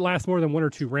if it lasts more than 1 or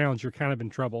 2 rounds, you're kind of in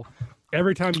trouble.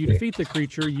 Every time you defeat the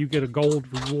creature, you get a gold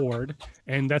reward,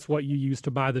 and that's what you use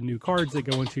to buy the new cards that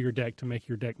go into your deck to make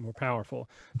your deck more powerful.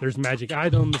 There's magic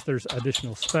items, there's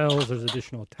additional spells, there's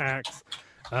additional attacks.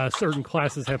 Certain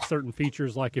classes have certain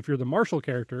features, like if you're the martial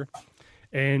character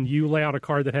and you lay out a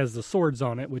card that has the swords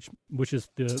on it, which is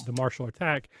the martial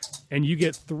attack, and you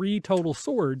get 3 total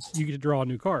swords, you get to draw a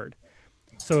new card.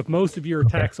 So if most of your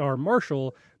attacks are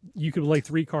martial, you could lay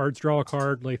 3 cards, draw a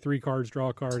card, lay 3 cards, draw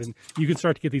a card, and you can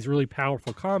start to get these really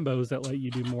powerful combos that let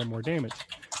you do more and more damage.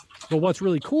 But what's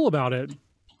really cool about it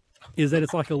is that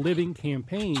it's like a living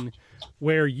campaign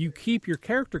where you keep your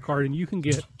character card and you can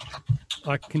get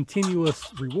like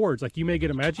continuous rewards. Like you may get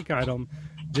a magic item,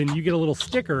 then you get a little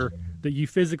sticker that you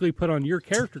physically put on your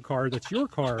character card that's your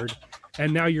card,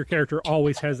 and now your character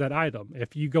always has that item.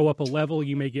 If you go up a level,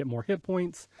 you may get more hit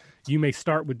points. You may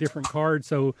start with different cards.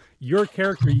 So your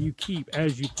character you keep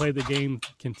as you play the game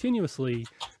continuously,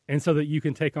 and so that you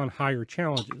can take on higher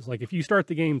challenges. Like if you start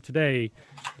the game today,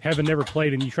 having never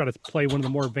played, and you try to play one of the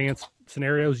more advanced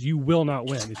scenarios, you will not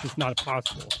win. It's just not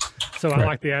possible. So I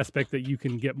like the aspect that you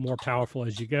can get more powerful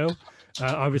as you go.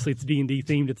 Obviously, it's D&D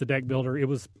themed. It's a deck builder. It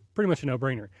was pretty much a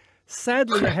no-brainer.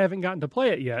 Sadly, I haven't gotten to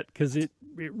play it yet because it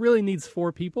really needs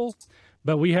 4 people.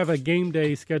 But we have a game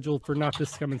day scheduled for not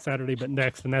this coming Saturday, but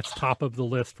next, and that's top of the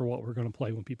list for what we're going to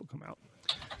play when people come out.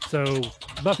 So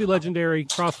Buffy Legendary,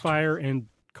 Crossfire, and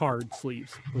card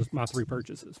sleeves was my 3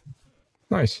 purchases.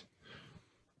 Nice.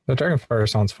 The Dragonfire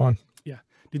sounds fun. Yeah.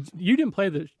 You didn't play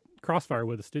the Crossfire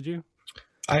with us, did you?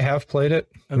 I have played it,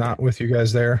 Okay. not with you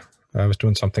guys there. I was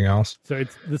doing something else. So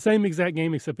it's the same exact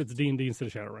game, except it's D&D instead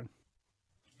of Shadowrun.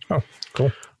 Oh,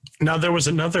 cool. Now, there was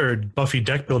another Buffy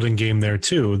deck building game there,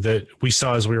 too, that we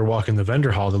saw as we were walking the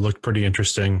vendor hall that looked pretty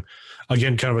interesting.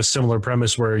 Again, kind of a similar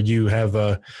premise where you have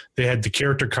they had the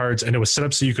character cards, and it was set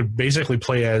up so you could basically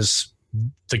play as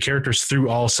the characters through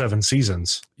all 7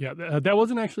 seasons. Yeah, that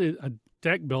wasn't actually a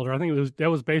deck builder. I think that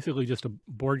was basically just a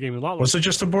board game. Was it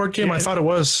just a board game? Yeah, I thought it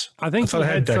was. I think it it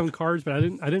had deck. some cards, but I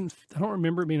don't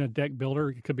remember it being a deck builder.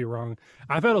 It could be wrong.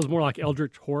 I thought it was more like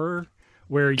Eldritch Horror,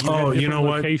 where you had different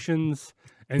locations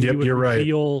and you would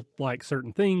reveal like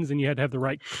certain things, and you had to have the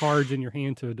right cards in your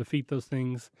hand to defeat those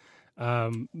things.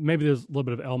 Maybe there's a little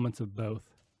bit of elements of both.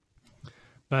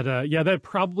 But yeah,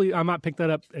 I might pick that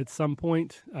up at some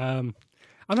point. I'm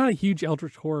not a huge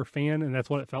Eldritch Horror fan, and that's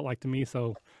what it felt like to me.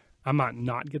 So I might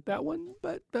not get that one,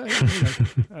 but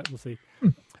we'll see.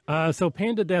 So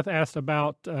Panda Death asked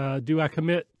about, do I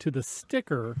commit to the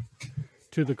sticker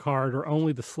to the card or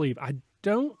only the sleeve? I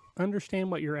don't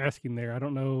understand what you're asking there. I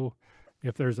don't know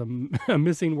if there's a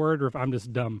missing word or if I'm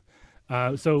just dumb.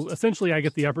 So essentially I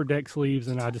get the upper deck sleeves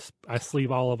and I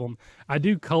sleeve all of them. I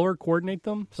do color coordinate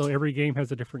them. So every game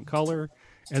has a different color.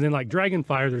 And then like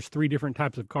Dragonfire, there's 3 different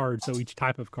types of cards. So each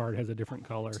type of card has a different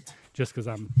color just because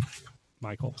I'm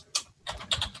Michael.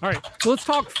 All right. So let's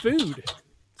talk food.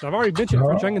 So I've already mentioned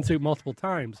French onion soup multiple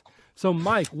times. So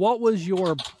Mike, what was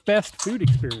your best food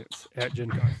experience at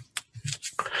GenCon?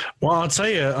 Well, I'll tell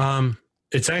you,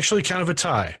 it's actually kind of a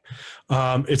tie.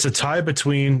 It's a tie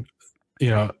between,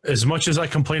 as much as I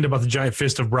complained about the giant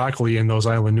fist of broccoli and those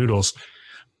island noodles,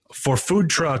 for food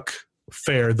truck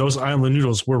fare, those island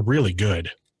noodles were really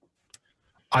good.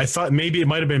 I thought maybe it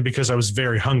might have been because I was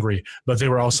very hungry, but they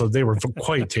were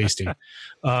quite tasty.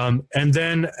 And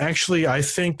then actually, I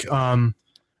think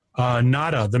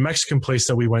Nada, the Mexican place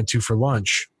that we went to for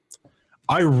lunch,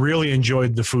 I really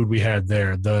enjoyed the food we had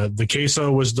there. The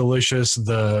queso was delicious.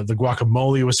 The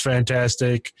guacamole was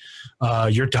fantastic.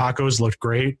 Your tacos looked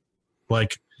great.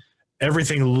 Like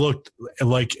everything looked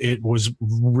like it was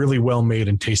really well made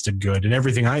and tasted good. And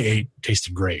everything I ate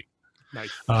tasted great.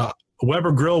 Nice.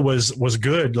 Weber Grill was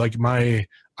good. Like I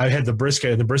had the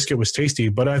brisket and the brisket was tasty,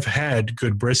 but I've had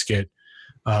good brisket.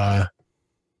 And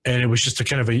it was just a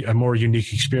kind of a more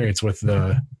unique experience with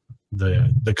the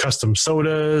custom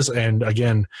sodas. And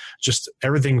again, just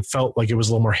everything felt like it was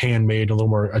a little more handmade, a little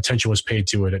more attention was paid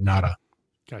to it at Nada.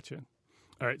 Gotcha.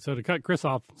 All right. So to cut Chris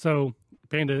off, so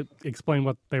Panda explained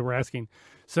what they were asking.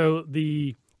 So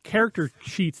the character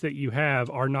sheets that you have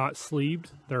are not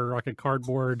sleeved. They're like a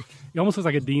cardboard. It almost looks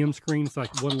like a DM screen. It's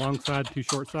like one long side, 2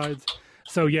 short sides.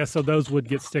 So yeah, so those would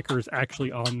get stickers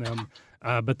actually on them.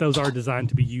 But those are designed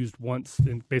to be used once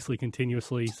and basically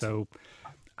continuously. So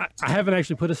I haven't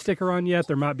actually put a sticker on yet.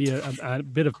 There might be a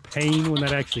bit of pain when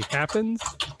that actually happens.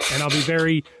 And I'll be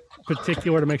very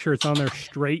particular to make sure it's on there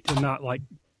straight and not like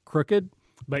crooked.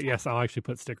 But yes, I'll actually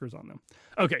put stickers on them.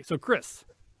 Okay, so Chris,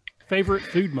 favorite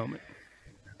food moment?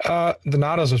 The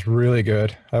Nadas was really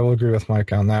good. I will agree with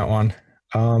Mike on that one.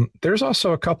 There's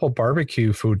also a couple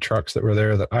barbecue food trucks that were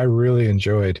there that I really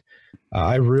enjoyed.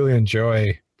 I really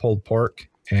enjoy pulled pork,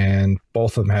 and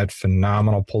both of them had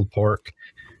phenomenal pulled pork.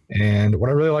 And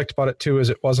what I really liked about it too is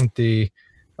it wasn't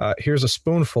here's a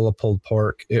spoonful of pulled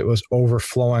pork. It was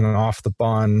overflowing off the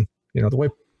bun, the way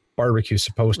barbecue is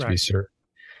supposed to be served.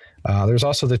 There's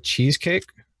also the cheesecake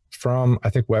from, I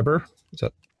think, Weber. I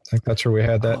think that's where we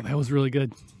had that. Oh, that was really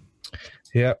good.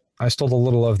 Yeah, I stole a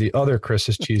little of the other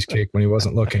Chris's cheesecake when he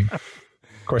wasn't looking.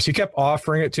 Of course, he kept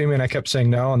offering it to me, and I kept saying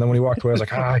no. And then when he walked away, I was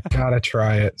like, I gotta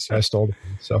try it. So I stole it.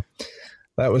 So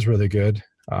that was really good.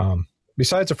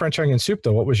 Besides the French onion soup,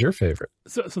 though, what was your favorite?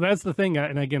 So that's the thing.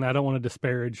 And again, I don't want to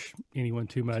disparage anyone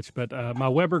too much, but my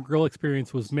Weber Grill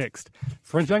experience was mixed.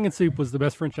 French onion soup was the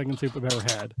best French onion soup I've ever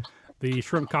had. The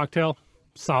shrimp cocktail,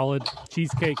 solid.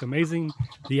 Cheesecake, amazing.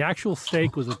 The actual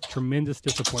steak was a tremendous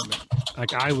disappointment.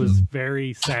 Like I was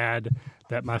very sad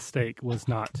that my steak was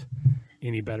not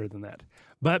any better than that.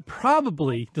 But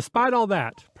probably, despite all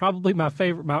that, probably my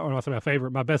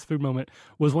best food moment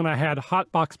was when I had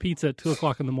hot box pizza at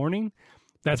 2:00 in the morning.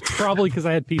 That's probably because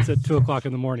I had pizza at 2:00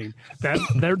 in the morning. That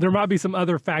there might be some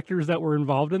other factors that were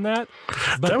involved in that.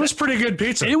 But that was pretty good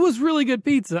pizza. It was really good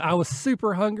pizza. I was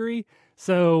super hungry,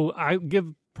 so I give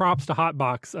props to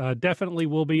Hotbox. Definitely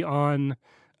will be on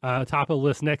top of the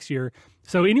list next year.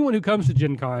 So anyone who comes to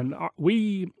GenCon,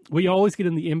 we always get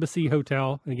in the Embassy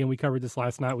Hotel. And again, we covered this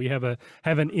last night. We have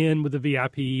an inn with a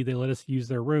VIP. They let us use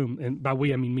their room, and by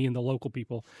we I mean me and the local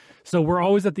people. So we're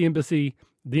always at the Embassy.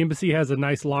 The Embassy has a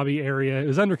nice lobby area. It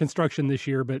was under construction this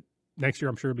year, but next year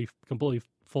I'm sure it'll be completely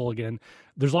full again.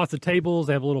 There's lots of tables.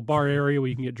 They have a little bar area where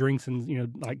you can get drinks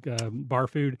and, like bar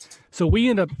food. So we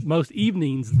end up most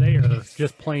evenings there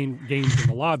just playing games in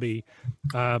the lobby.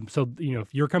 So,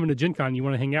 if you're coming to GenCon, you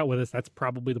want to hang out with us, that's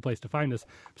probably the place to find us.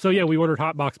 So yeah, we ordered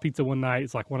hot box pizza one night.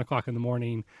 It's like 1:00 in the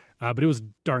morning, but it was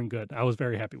darn good. I was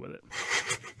very happy with it.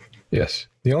 Yes.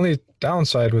 The only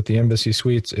downside with the Embassy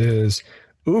Suites is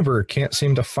Uber can't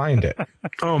seem to find it.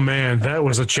 Oh man, that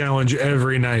was a challenge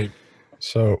every night.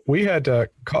 So we had to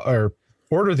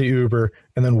order the Uber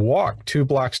and then walk 2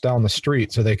 blocks down the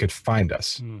street so they could find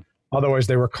us. Otherwise,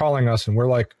 they were calling us and we're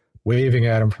like waving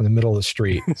at them from the middle of the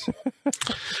street.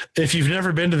 If you've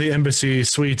never been to the Embassy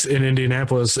Suites in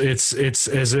Indianapolis, it's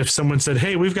as if someone said,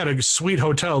 "Hey, we've got a sweet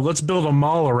hotel. Let's build a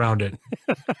mall around it."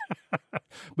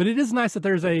 But it is nice that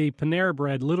there's a Panera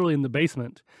Bread literally in the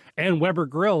basement, and Weber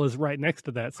Grill is right next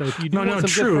to that. So if you do want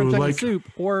some good French onion soup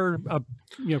or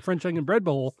a French onion bread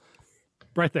bowl,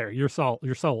 right there, you're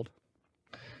sold.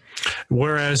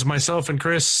 Whereas myself and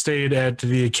Chris stayed at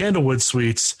the Candlewood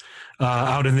Suites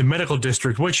out in the medical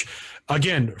district, which,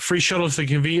 again, free shuttle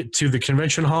to the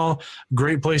convention hall,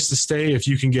 great place to stay if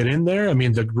you can get in there. I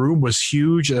mean, the room was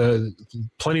huge,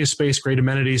 plenty of space, great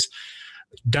amenities.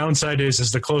 Downside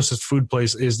is the closest food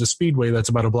place is the Speedway that's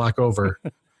about a block over.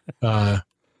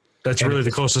 That's really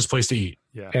the closest place to eat.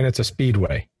 Yeah. And it's a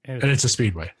Speedway. And it's a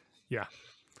Speedway. Yeah.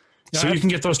 So you can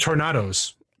get those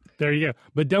tornadoes. There you go.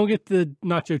 But don't get the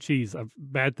nacho cheese.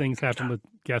 Bad things happen with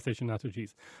gas station nacho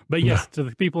cheese. But yes, to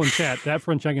the people in chat, that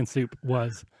French onion soup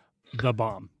was the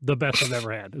bomb. The best I've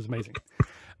ever had. It was amazing.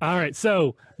 All right.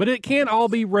 So, but it can't all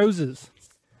be roses.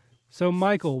 So,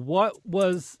 Michael, what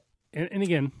was, and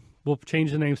again, we'll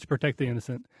change the names to protect the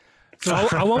innocent. So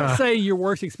I won't say your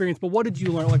worst experience, but what did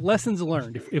you learn? Like lessons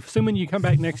learned. If assuming you come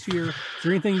back next year, is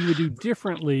there anything you would do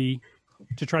differently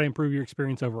to try to improve your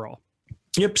experience overall?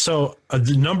 Yep. So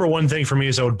the number one thing for me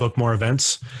is I would book more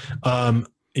events.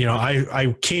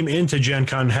 I came into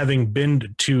GenCon having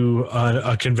been to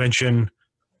a convention.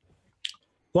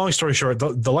 Long story short,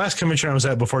 the last convention I was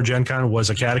at before GenCon was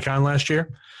a Catacon last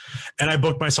year, and I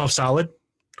booked myself solid.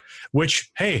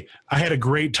 Which, hey, I had a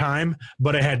great time,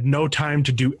 but I had no time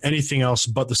to do anything else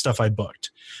but the stuff I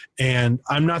booked. And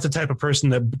I'm not the type of person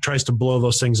that tries to blow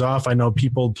those things off. I know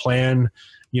people plan,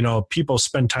 people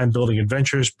spend time building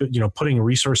adventures, but, putting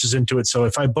resources into it. So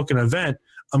if I book an event,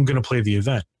 I'm going to play the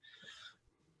event.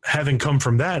 Having come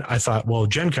from that, I thought, well,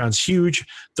 GenCon's huge.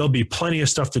 There'll be plenty of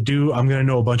stuff to do. I'm going to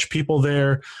know a bunch of people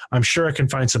there. I'm sure I can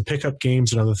find some pickup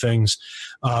games and other things.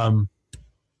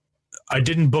 I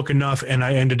didn't book enough, and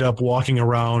I ended up walking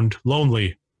around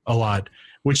lonely a lot,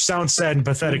 which sounds sad and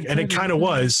pathetic, and it kind of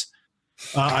was.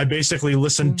 I basically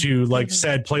listened to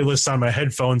sad playlists on my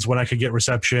headphones when I could get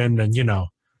reception, and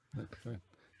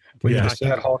We need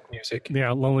sad Hulk music.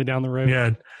 Yeah, lonely down the road.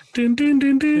 Yeah. Dun, dun,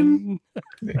 dun, dun.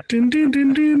 Dun, dun,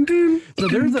 dun, dun, dun. So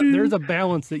there's a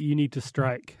balance that you need to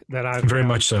strike that I've very found.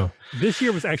 much so. This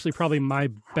year was actually probably my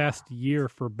best year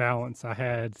for balance. I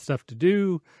had stuff to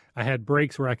do. I had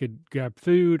breaks where I could grab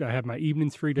food. I had my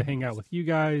evenings free to hang out with you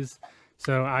guys.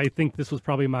 So I think this was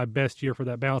probably my best year for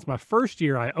that balance. My first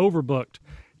year, I overbooked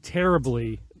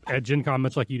terribly at GenCon,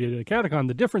 much like you did at Catacon.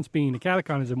 The difference being the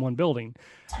Catacon is in one building.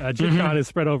 GenCon is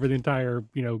spread over the entire,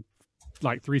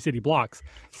 like 3 city blocks.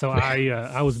 So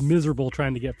I was miserable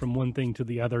trying to get from one thing to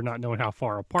the other, not knowing how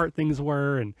far apart things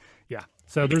were. And yeah,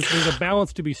 so there's a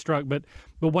balance to be struck. But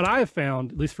what I have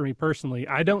found, at least for me personally,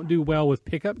 I don't do well with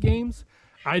pickup games.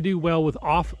 I do well with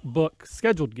off-book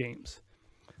scheduled games.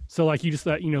 So like you just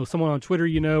thought, someone on Twitter,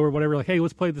 or whatever, like, hey,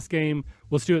 let's play this game.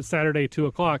 Let's do it Saturday at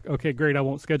 2:00. Okay, great. I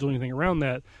won't schedule anything around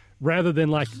that. Rather than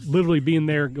like literally being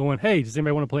there going, hey, does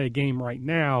anybody want to play a game right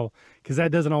now? Because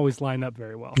that doesn't always line up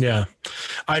very well. Yeah.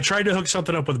 I tried to hook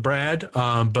something up with Brad,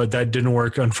 but that didn't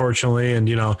work, unfortunately. And,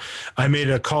 I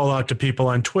made a call out to people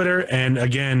on Twitter. And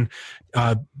again,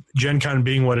 GenCon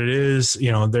being what it is,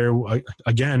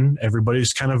 again,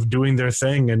 everybody's kind of doing their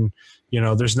thing. And,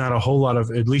 there's not a whole lot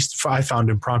of, at least I found,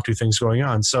 impromptu things going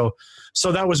on. So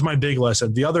that was my big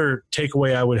lesson. The other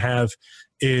takeaway I would have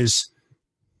is,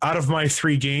 out of my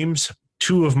 3 games,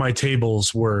 2 of my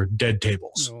tables were dead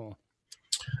tables. Oh.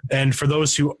 And for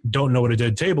those who don't know what a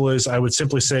dead table is, I would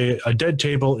simply say a dead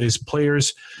table is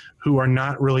players who are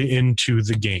not really into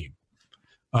the game.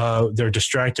 They're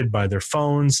distracted by their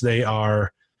phones. They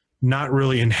are not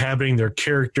really inhabiting their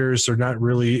characters. They're not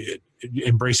really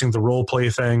embracing the role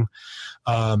play thing.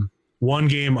 One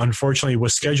game, unfortunately,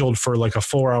 was scheduled for like a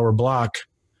 4-hour block,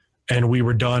 and we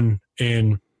were done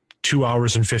in 2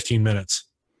 hours and 15 minutes.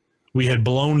 We had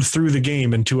blown through the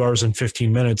game in 2 hours and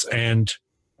 15 minutes, and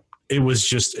it was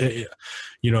just, the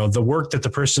work that the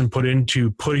person put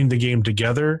into putting the game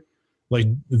together, like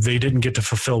they didn't get to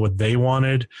fulfill what they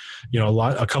wanted.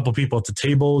 A couple people at the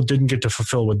table didn't get to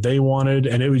fulfill what they wanted.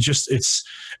 And it was just, it's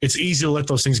easy to let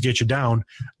those things get you down.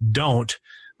 Don't.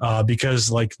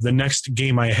 Because like the next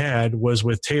game I had was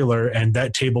with Taylor, and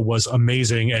that table was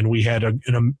amazing, and we had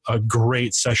a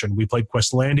great session. We played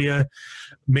Questlandia,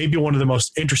 maybe one of the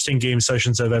most interesting game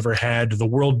sessions I've ever had. The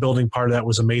world building part of that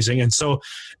was amazing, and so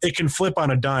it can flip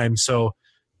on a dime. So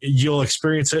you'll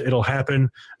experience it; it'll happen.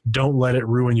 Don't let it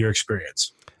ruin your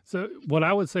experience. So what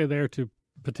I would say there to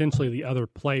potentially the other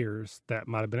players that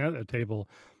might have been at that table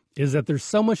is that there's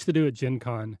so much to do at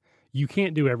GenCon. You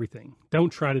can't do everything.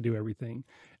 Don't try to do everything.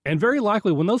 And very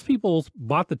likely when those people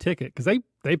bought the ticket, because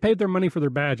they paid their money for their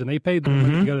badge and they paid their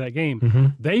money to go to that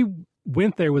game, they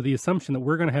went there with the assumption that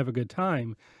we're going to have a good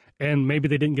time. And maybe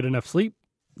they didn't get enough sleep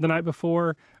the night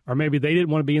before, or maybe they didn't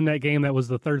want to be in that game. That was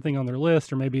the third thing on their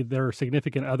list, or maybe their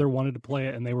significant other wanted to play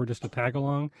it and they were just a tag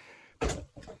along.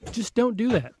 Just don't do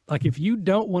that. Like if you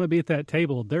don't want to be at that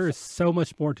table, there is so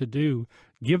much more to do.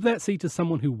 Give that seat to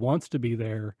someone who wants to be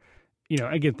there.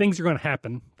 Again, things are going to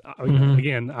happen.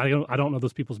 Again, I don't know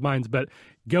those people's minds, but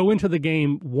go into the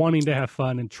game wanting to have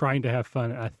fun and trying to have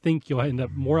fun. I think you'll end up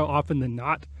more often than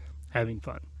not having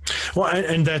fun. Well,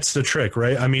 and that's the trick,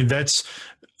 right? I mean,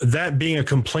 that being a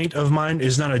complaint of mine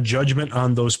is not a judgment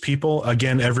on those people.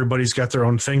 Again, everybody's got their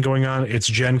own thing going on. It's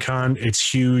Gen Con.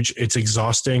 It's huge. It's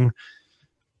exhausting.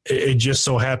 It just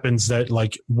so happens that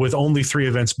like with only 3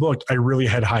 events booked, I really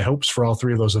had high hopes for all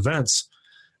 3 of those events.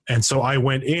 And so I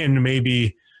went in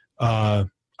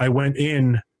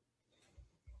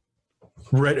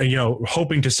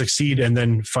hoping to succeed, and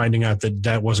then finding out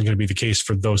that wasn't going to be the case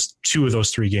for those 2 of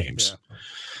those 3 games.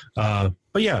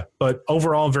 Yeah. But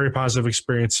overall, very positive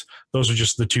experience. Those are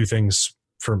just the 2 things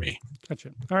for me. Gotcha.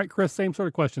 All right, Chris, same sort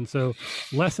of question. So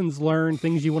lessons learned,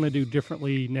 things you want to do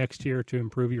differently next year to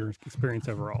improve your experience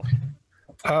overall.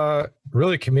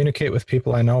 Really communicate with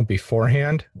people I know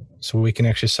beforehand so we can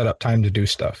actually set up time to do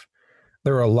stuff.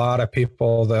 There were a lot of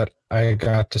people that I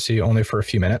got to see only for a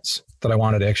few minutes that I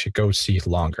wanted to actually go see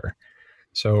longer.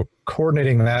 So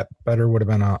coordinating that better would have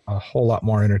been a whole lot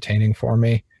more entertaining for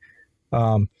me.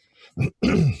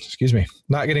 Excuse me.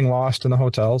 Not getting lost in the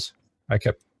hotels. I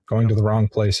kept going to the wrong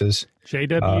places.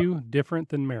 JW, different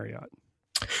than Marriott.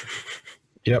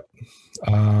 Yep.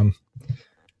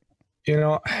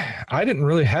 I didn't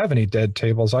really have any dead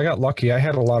tables. I got lucky. I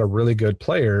had a lot of really good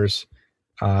players.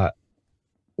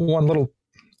 One little,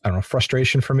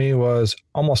 frustration for me was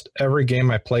almost every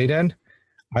game I played in,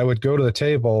 I would go to the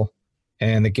table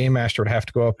and the game master would have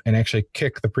to go up and actually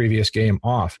kick the previous game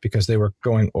off because they were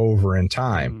going over in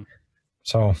time.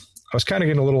 So I was kind of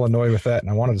getting a little annoyed with that. And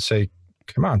I wanted to say,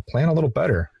 come on, plan a little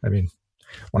better. I mean,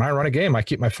 when I run a game, I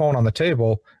keep my phone on the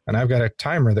table and I've got a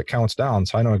timer that counts down.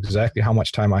 So I know exactly how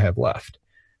much time I have left.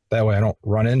 That way I don't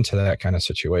run into that kind of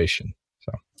situation.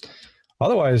 So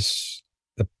otherwise,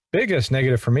 the biggest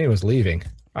negative for me was leaving.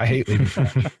 I hate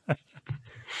leaving.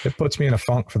 It puts me in a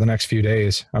funk for the next few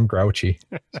days. I'm grouchy.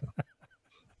 So.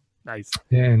 Nice.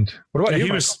 And what about you?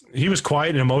 He was quiet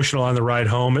and emotional on the ride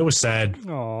home. It was sad.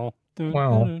 Oh,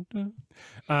 well,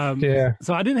 yeah.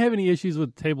 So I didn't have any issues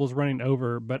with tables running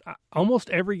over, but almost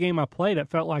every game I played, it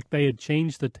felt like they had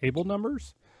changed the table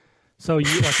numbers. So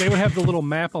they would have the little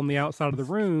map on the outside of the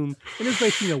room, and it was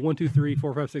basically 1, 2, 3,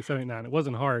 4, 5, 6, 7, 8, 9. It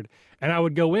wasn't hard, and I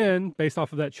would go in based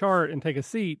off of that chart and take a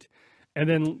seat, and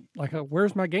then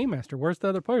where's my game master? Where's the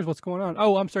other players? What's going on?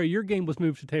 Oh, I'm sorry, your game was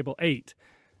moved to table 8.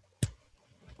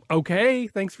 Okay,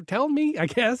 thanks for telling me, I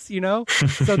guess, So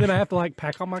then I have to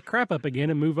pack all my crap up again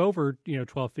and move over,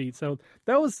 12 feet. So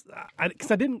that was,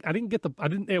 because I didn't at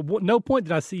no point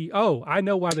did I see, oh, I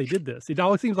know why they did this. It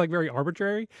always seems like very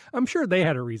arbitrary. I'm sure they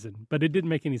had a reason, but it didn't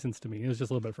make any sense to me. It was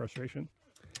just a little bit of frustration.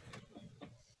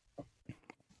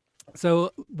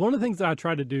 So one of the things that I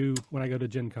try to do when I go to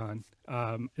Gen Con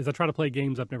is I try to play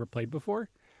games I've never played before.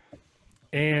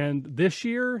 And this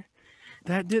year,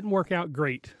 that didn't work out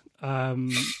great. I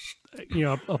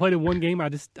played in one game. I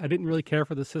didn't really care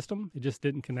for the system. It just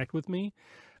didn't connect with me.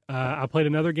 I played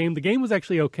another game. The game was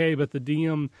actually okay, but the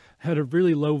DM had a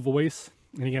really low voice.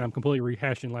 And again, I'm completely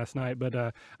rehashing last night, but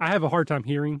I have a hard time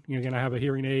hearing. Again, I have a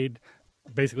hearing aid,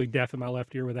 basically deaf in my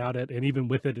left ear without it. And even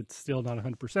with it, it's still not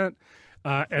 100%.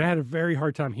 And I had a very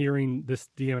hard time hearing this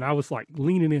DM. And I was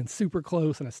leaning in super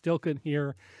close and I still couldn't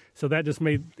hear. So that just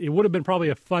it would have been probably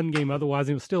a fun game otherwise.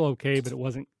 It was still okay, but it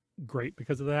wasn't great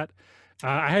because of that.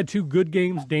 I had 2 good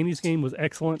games. Danny's game was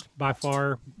excellent, by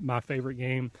far my favorite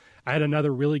game. I had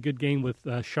another really good game with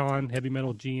Sean, Heavy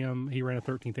Metal GM. He ran a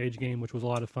 13th Age game, which was a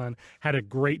lot of fun. Had a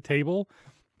great table.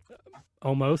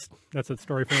 Almost. That's a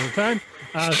story for another time.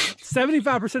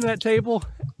 75% of that table,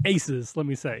 aces, let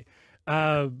me say.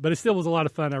 But it still was a lot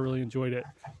of fun. I really enjoyed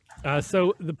it.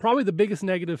 So probably the biggest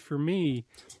negative for me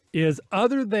is,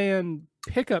 other than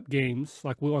pickup games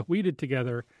like we did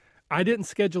together, I didn't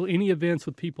schedule any events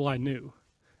with people I knew.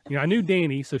 You know, I knew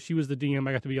Danny, so she was the DM.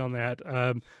 I got to be on that.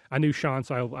 I knew Sean,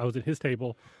 so I was at his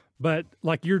table. But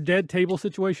like your dead table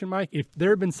situation, Mike, if there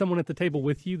had been someone at the table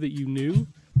with you that you knew,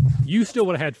 you still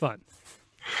would have had fun.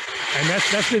 And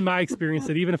that's been my experience,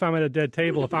 that even if I'm at a dead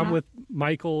table, if I'm with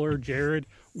Michael or Jared,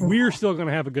 we're still going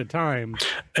to have a good time.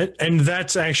 And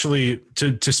that's actually,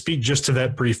 to speak just to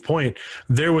that brief point,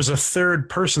 there was a third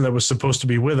person that was supposed to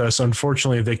be with us.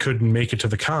 Unfortunately, they couldn't make it to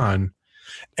the con.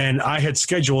 And I had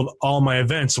scheduled all my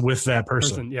events with that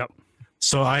person. Yep.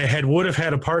 So I would have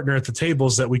had a partner at the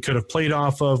tables that we could have played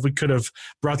off of. We could have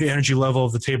brought the energy level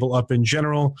of the table up in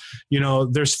general. You know,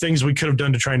 there's things we could have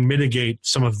done to try and mitigate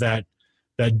some of that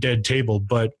dead table.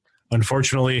 But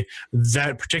unfortunately,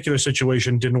 that particular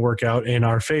situation didn't work out in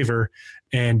our favor.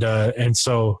 And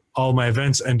so all my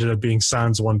events ended up being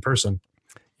sans one person.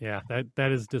 Yeah,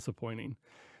 that is disappointing.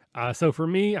 So for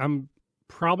me, I'm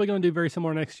probably going to do very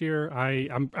similar next year. I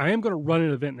am going to run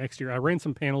an event next year. I ran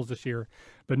some panels this year,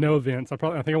 but no events. I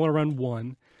think I want to run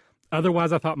one.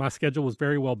 Otherwise, I thought my schedule was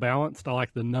very well balanced. I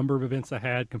like the number of events I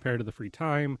had compared to the free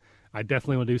time. I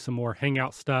definitely want to do some more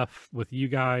hangout stuff with you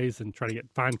guys and try to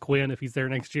find Quinn if he's there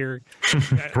next year.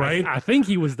 Right? I think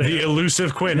he was there. The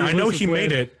elusive Quinn. I know he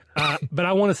made it. But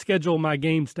I want to schedule my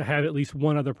games to have at least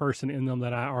one other person in them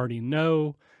that I already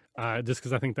know. Just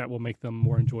because I think that will make them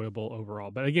more enjoyable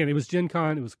overall. But again, it was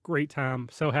GenCon. It was a great time.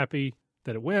 So happy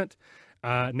that it went.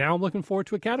 Now I'm looking forward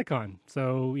to a Catacon.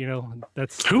 So, you know,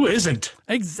 that's... Who isn't?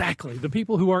 Exactly. The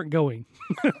people who aren't going.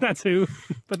 That's who.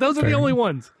 But those are the only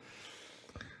ones.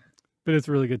 But it's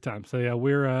a really good time. So, yeah,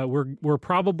 we're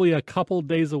probably a couple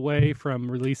days away from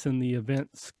releasing the event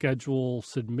schedule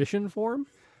submission form,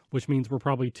 which means we're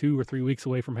probably 2 or 3 weeks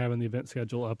away from having the event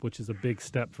schedule up, which is a big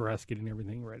step for us getting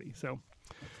everything ready. So...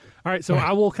 All right, so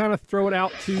I will kind of throw it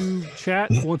out to chat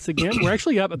once again. We're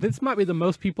actually up. This might be the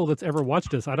most people that's ever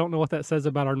watched us. I don't know what that says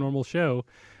about our normal show.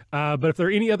 But if there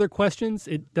are any other questions,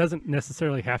 it doesn't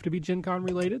necessarily have to be Gen Con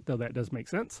related, though that does make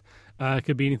sense. It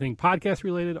could be anything podcast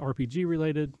related, RPG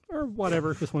related, or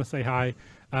whatever. Just want to say hi.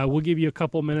 We'll give you a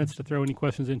couple minutes to throw any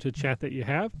questions into chat that you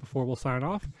have before we'll sign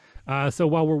off. So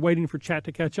while we're waiting for chat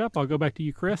to catch up, I'll go back to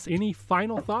you, Chris. Any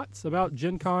final thoughts about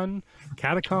Gen Con,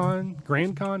 Catacon,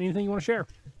 Grand Con, anything you want to share?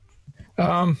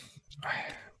 I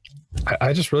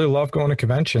just really love going to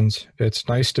conventions. It's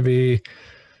nice to be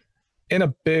in a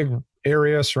big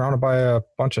area surrounded by a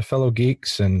bunch of fellow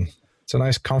geeks, and it's a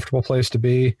nice, comfortable place to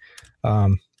be.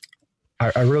 I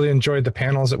really enjoyed the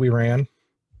panels that we ran.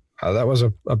 That was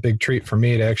a big treat for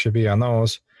me to actually be on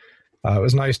those. It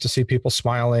was nice to see people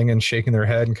smiling and shaking their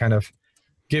head and kind of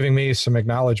giving me some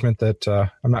acknowledgement that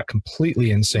I'm not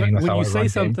completely insane with how I run. When you say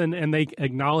something and they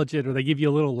acknowledge it or they give you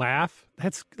a little laugh,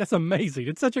 that's amazing.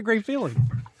 It's such a great feeling.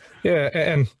 Yeah,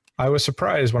 and I was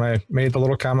surprised when I made the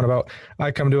little comment about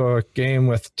I come to a game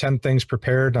with 10 things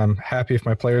prepared. I'm happy if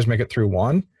my players make it through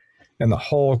one. And the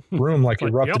whole room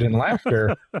erupted in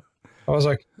laughter. I was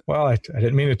like, well, I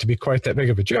didn't mean it to be quite that big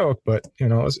of a joke, but you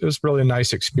know, it was really a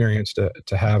nice experience to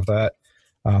have that.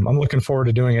 I'm looking forward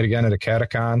to doing it again at a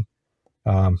Catacon.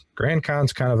 Grand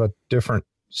Con's kind of a different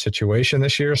situation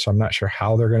this year, so I'm not sure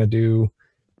how they're going to do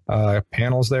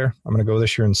panels there. I'm going to go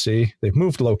this year and see. They've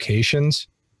moved locations.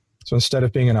 So instead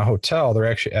of being in a hotel, they're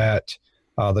actually at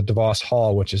the DeVos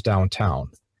Hall, which is downtown.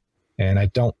 And I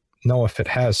don't know if it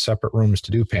has separate rooms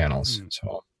to do panels.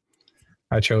 So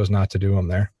I chose not to do them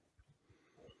there.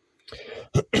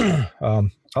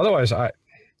 Otherwise, I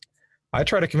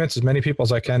try to convince as many people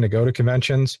as I can to go to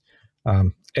conventions.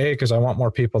 A, because I want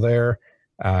more people there.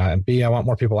 And B, I want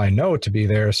more people I know to be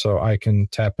there so I can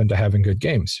tap into having good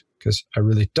games, because I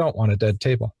really don't want a dead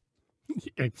table.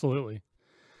 Absolutely.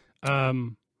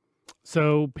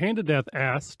 So Panda Death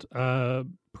asked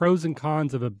pros and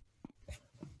cons of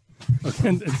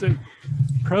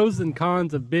pros and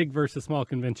cons of big versus small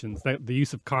conventions. The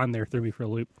use of con there threw me for a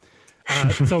loop.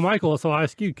 So Michael, so I'll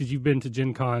ask you, because you've been to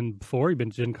Gen Con before, you've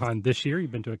been to Gen Con this year,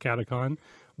 you've been to a Catacon.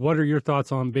 What are your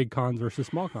thoughts on big cons versus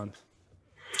small cons?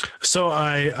 So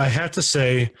I have to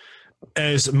say,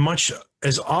 as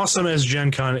awesome as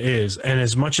Gen Con is, and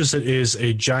as much as it is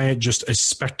a giant, just a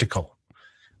spectacle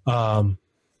of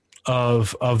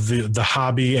the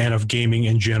hobby and of gaming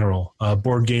in general,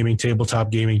 board gaming, tabletop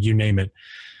gaming, you name it,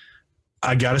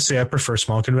 I got to say I prefer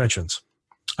small conventions.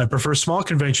 I prefer small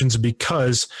conventions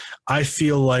because I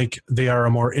feel like they are a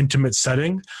more intimate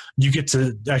setting. You get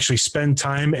to actually spend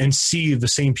time and see the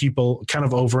same people kind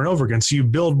of over and over again. So you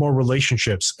build more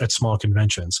relationships at small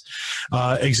conventions. We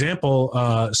went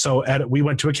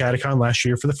to a Catacon last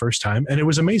year for the first time, and it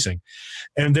was amazing.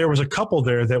 And there was a couple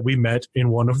there that we met in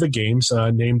one of the games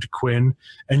named Quinn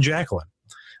and Jacqueline.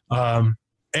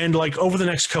 And like over the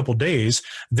next couple days,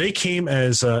 they came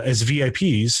as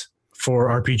VIPs for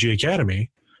RPG Academy.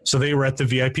 So they were at the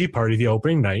VIP party the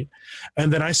opening night.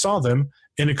 And then I saw them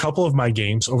in a couple of my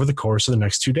games over the course of the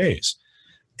next 2 days.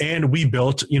 And we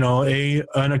built,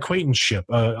 an acquaintanceship,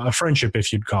 a friendship,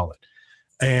 if you'd call it.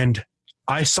 And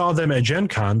I saw them at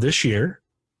GenCon this year.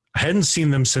 I hadn't seen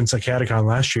them since a Catacon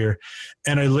last year.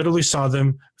 And I literally saw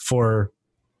them for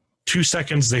 2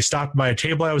 seconds. They stopped by a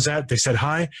table I was at. They said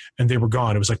hi, and they were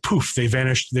gone. It was like poof, they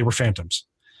vanished. They were phantoms.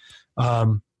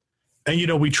 And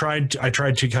I tried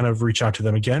to kind of reach out to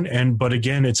them again. But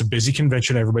again, it's a busy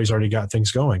convention. Everybody's already got things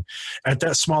going. At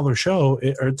that smaller show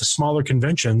or at the smaller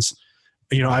conventions,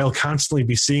 I'll constantly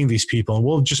be seeing these people, and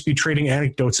we'll just be trading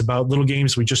anecdotes about little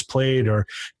games we just played or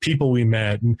people we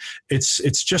met. And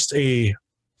it's just a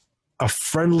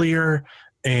friendlier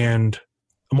and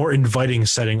a more inviting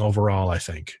setting overall, I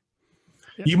think.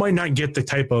 Yeah. You might not get the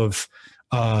type of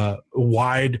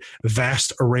wide,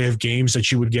 vast array of games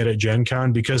that you would get at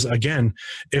GenCon because, again,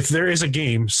 if there is a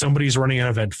game, somebody's running an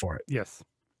event for it. Yes.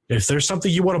 If there's something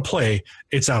you want to play,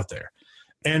 it's out there.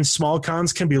 And small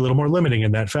cons can be a little more limiting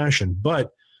in that fashion.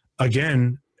 But,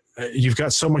 again, you've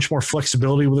got so much more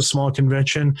flexibility with a small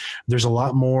convention. There's a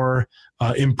lot more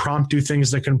impromptu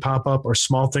things that can pop up or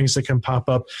small things that can pop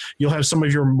up. You'll have some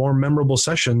of your more memorable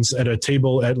sessions at a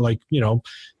table at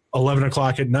 11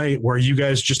 o'clock at night where you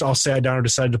guys just all sat down and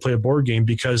decided to play a board game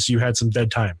because you had some dead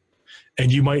time.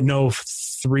 And you might know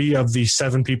 3 of the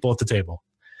 7 people at the table.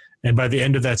 And by the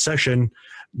end of that session,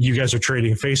 you guys are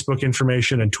trading Facebook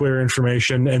information and Twitter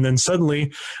information. And then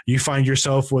suddenly you find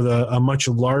yourself with a much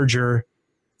larger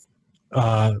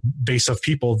base of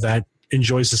people that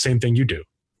enjoys the same thing you do.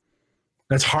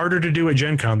 That's harder to do at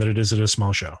GenCon than it is at a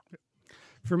small show.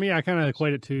 For me, I kind of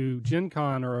equate it to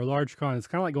GenCon or a large con. It's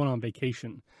kind of like going on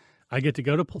vacation. I get to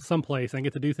go to someplace and I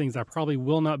get to do things I probably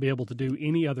will not be able to do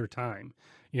any other time.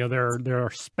 There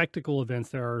are spectacle events.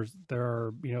 There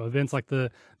are events like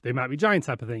They Might Be Giants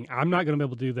type of thing. I'm not going to be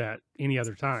able to do that any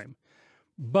other time.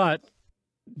 But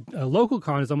a local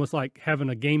con is almost like having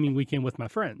a gaming weekend with my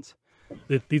friends.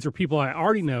 These are people I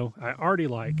already know, I already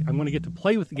like. I'm going to get to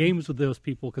play with games with those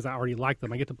people because I already like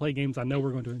them. I get to play games I know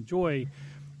we're going to enjoy.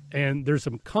 And there's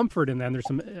some comfort in that. And there's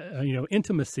some,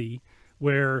 intimacy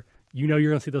where you're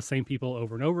going to see those same people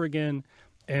over and over again.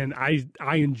 And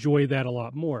I enjoy that a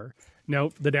lot more.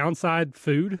 Now, the downside,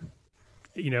 food.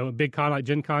 A big con like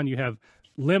Gen Con, you have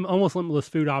almost limitless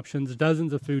food options,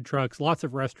 dozens of food trucks, lots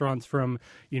of restaurants from,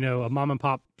 a mom and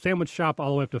pop sandwich shop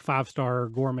all the way up to 5-star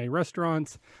gourmet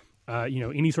restaurants.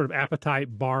 Any sort of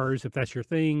appetite bars, if that's your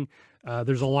thing.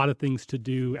 There's a lot of things to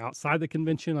do outside the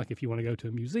convention. Like if you want to go to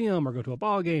a museum or go to a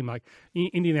ball game, like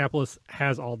Indianapolis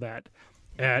has all that.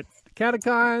 At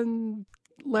Catacon,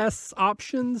 less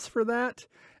options for that.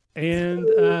 And,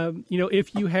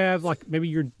 if you have like maybe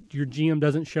your GM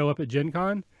doesn't show up at Gen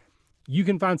Con, you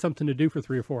can find something to do for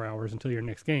 3 or 4 hours until your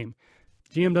next game.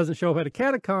 GM doesn't show up at a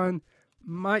Catacon,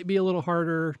 might be a little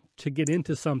harder to get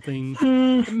into something.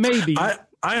 Maybe.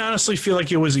 I honestly feel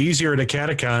like it was easier at a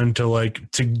Catacon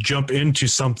to jump into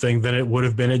something than it would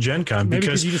have been at Gen Con. Maybe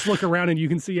because you just look around and you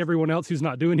can see everyone else who's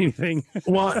not doing anything.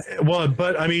 well,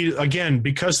 but I mean, again,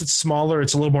 because it's smaller,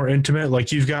 it's a little more intimate.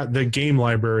 Like you've got the game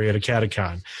library at a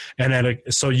Catacon, and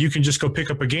so you can just go pick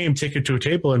up a game, take it to a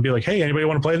table, and be like, "Hey, anybody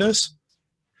want to play this?"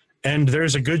 And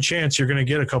there's a good chance you're going to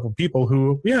get a couple people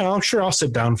who, I'll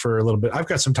sit down for a little bit. I've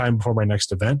got some time before my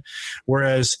next event.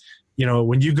 Whereas,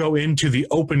 when you go into the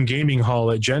open gaming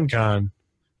hall at Gen Con,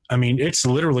 I mean, it's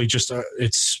literally just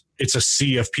it's a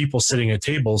sea of people sitting at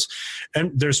tables.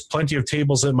 And there's plenty of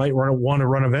tables that might want to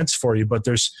run events for you, but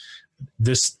this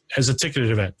as a ticketed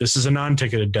event. This is a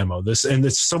non-ticketed demo. And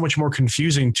it's so much more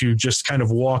confusing to just kind of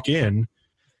walk in.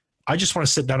 I just want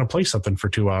to sit down and play something for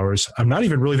 2 hours. I'm not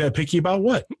even really that picky about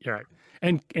what. You're right.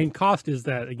 And cost is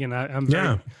that, again, I'm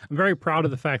very proud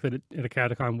of the fact that at a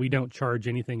Catacon, we don't charge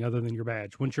anything other than your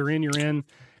badge. Once you're in, you're in.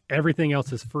 Everything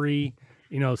else is free.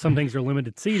 Some things are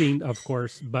limited seating, of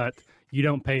course, but you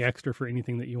don't pay extra for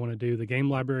anything that you want to do. The game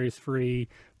library is free.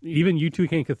 Even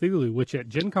U2K Cthulhu, which at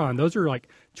Gen Con, those are like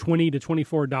 $20 to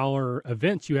 $24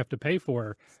 events you have to pay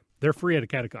for. They're free at a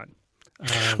Catacon.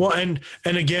 Well, and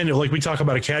again, like we talk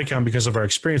about a Catacon because of our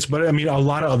experience, but I mean, a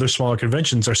lot of other smaller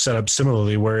conventions are set up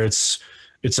similarly where it's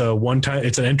it's a one-time,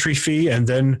 it's an entry fee, and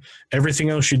then everything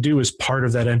else you do is part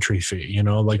of that entry fee. You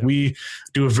know, like we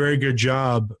do a very good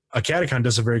job. A Catacon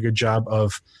does a very good job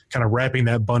of kind of wrapping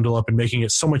that bundle up and making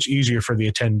it so much easier for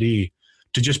the attendee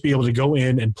to just be able to go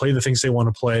in and play the things they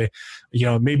want to play. You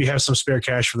know, maybe have some spare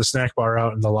cash for the snack bar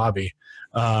out in the lobby.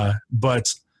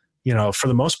 But you know, for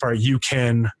the most part, you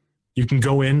can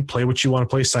go in, play what you want to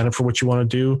play, sign up for what you want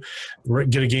to do,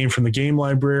 get a game from the game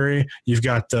library. You've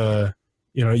got the,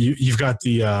 you know, you've got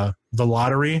the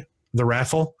lottery, the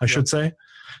raffle, I should say.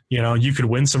 You know, you could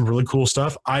win some really cool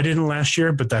stuff. I didn't last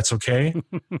year, but that's okay.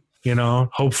 You know,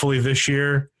 hopefully this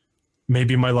year,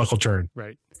 maybe my luck will turn.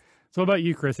 Right. So what about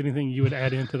you, Chris? Anything you would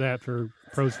add into that for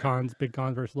pros, cons, big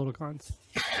cons versus little cons?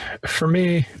 For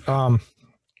me,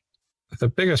 the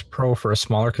biggest pro for a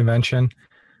smaller convention,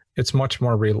 it's much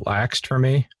more relaxed for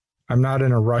me. I'm not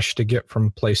in a rush to get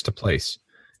from place to place.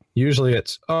 Usually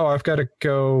it's, oh, I've got to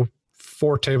go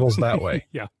 4 tables that way.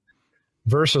 Yeah.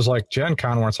 Versus like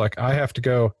GenCon, where it's like, I have to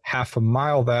go half a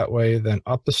mile that way, then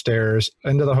up the stairs,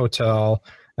 into the hotel,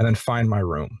 and then find my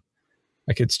room.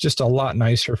 Like, it's just a lot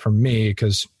nicer for me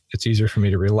because it's easier for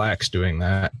me to relax doing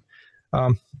that. I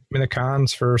mean, the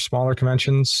cons for smaller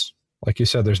conventions, like you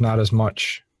said, there's not as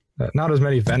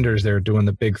many vendors there doing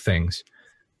the big things.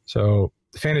 So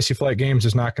Fantasy Flight Games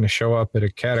is not going to show up at a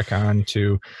Catacon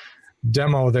to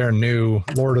demo their new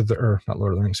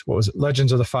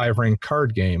Legends of the Five Ring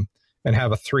card game and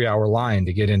have a 3-hour line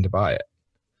to get in to buy it.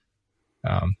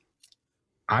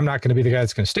 I'm not going to be the guy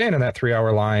that's going to stand in that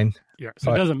 3-hour line. Yeah,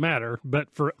 so it doesn't matter. But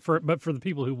for the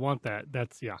people who want that,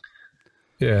 that's yeah.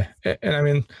 Yeah, and I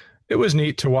mean, it was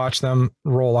neat to watch them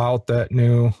roll out that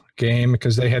new game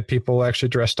because they had people actually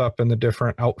dressed up in the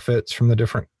different outfits from the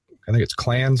different, I think it's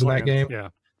clans in that game. Yeah.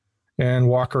 And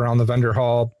walk around the vendor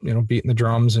hall, you know, beating the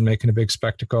drums and making a big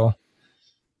spectacle.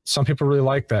 Some people really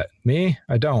like that. Me,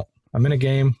 I don't. I'm in a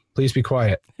game. Please be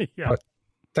quiet. Yeah. But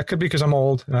that could be because I'm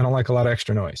old and I don't like a lot of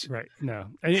extra noise. Right. No.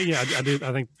 And yeah, I do.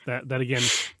 I think that again,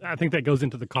 I think that goes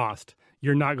into the cost.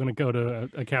 You're not going to go to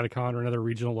a Catacon or another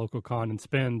regional local con and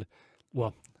spend,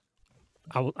 well,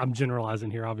 I'm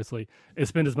generalizing here, obviously, and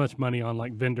spend as much money on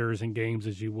like vendors and games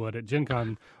as you would at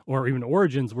GenCon or even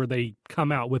Origins, where they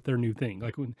come out with their new thing.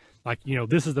 Like you know,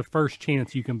 this is the first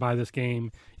chance you can buy this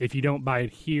game. If you don't buy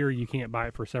it here, you can't buy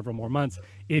it for several more months.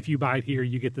 If you buy it here,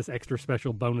 you get this extra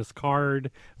special bonus card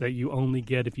that you only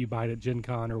get if you buy it at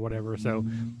GenCon or whatever. So,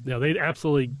 you know, they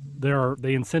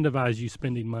incentivize you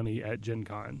spending money at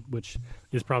GenCon, which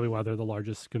is probably why they're the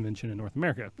largest convention in North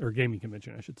America, or gaming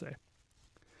convention, I should say.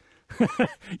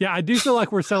 Yeah, I do feel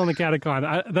like we're selling a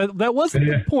Catacon. That wasn't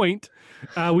the point.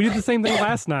 We did the same thing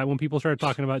last night when people started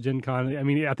talking about Gen Con. I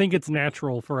mean, I think it's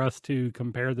natural for us to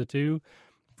compare the two.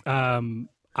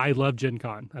 I love Gen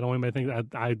Con. I don't want anybody to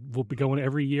think that I will be going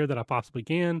every year that I possibly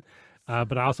can,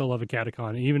 but I also love a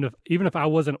Catacon. Even if I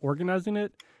wasn't organizing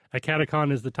it, a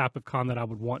Catacon is the type of con that I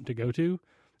would want to go to,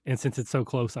 and since it's so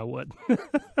close, I would.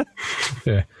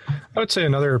 Yeah, I would say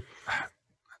another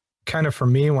kind of for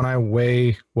me when I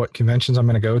weigh what conventions I'm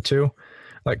going to go to,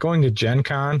 like going to Gen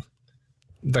Con,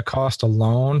 the cost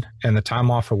alone and the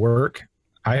time off of work,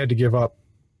 I had to give up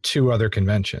 2 other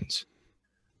conventions.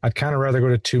 I'd kind of rather go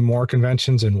to 2 more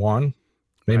conventions than one.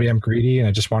 Maybe I'm greedy and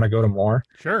I just want to go to more.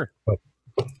 Sure.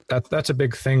 But that's a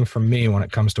big thing for me when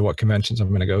it comes to what conventions I'm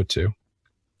going to go to.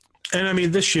 And I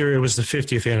mean, this year it was the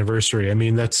 50th anniversary. I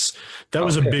mean, that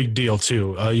was a big deal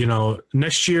too. You know,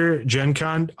 next year, Gen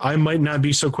Con, I might not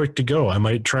be so quick to go. I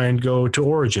might try and go to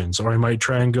Origins, or I might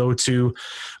try and go to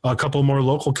a couple more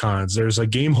local cons. There's a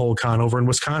Game Hole Con over in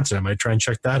Wisconsin. I might try and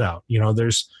check that out. You know,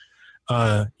 there's,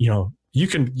 you know,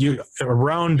 you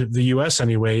around the U.S.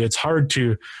 anyway, it's hard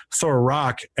to throw a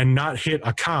rock and not hit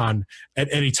a con at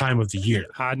any time of the year.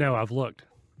 I know, I've looked.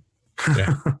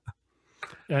 Yeah.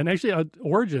 And actually,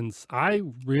 Origins, I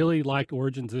really liked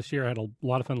Origins this year. I had a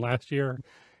lot of fun last year.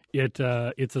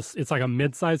 It's like a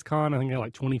mid-sized con. I think they had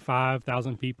like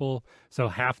 25,000 people, so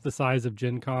half the size of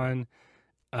Gen Con.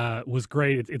 Was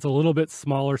great. It's a little bit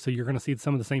smaller, so you're going to see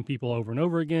some of the same people over and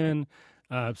over again.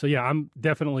 So yeah, I'm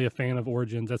definitely a fan of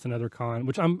Origins. That's another con,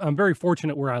 which I'm very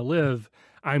fortunate where I live.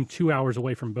 I'm 2 hours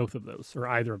away from both of those, or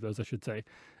either of those, I should say,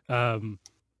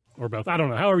 or both. I don't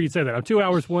know. However you say that. I'm 2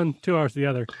 hours one, 2 hours the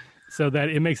other. So that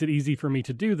it makes it easy for me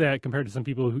to do that compared to some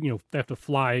people who, you know, they have to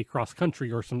fly cross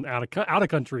country or some out of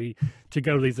country to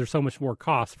go to these. There's so much more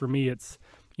cost. For me, it's,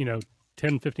 you know,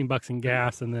 $10-15 in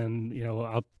gas, and then, you know,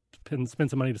 I'll spend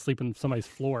some money to sleep on somebody's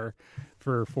floor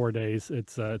for 4 days.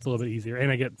 It's a little bit easier,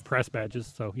 and I get press badges.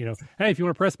 So, you know, hey, if you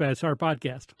want a press badge, start a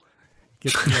podcast.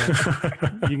 You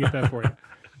can get that for you.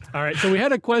 All right, so we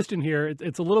had a question here.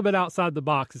 It's a little bit outside the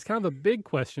box. It's kind of a big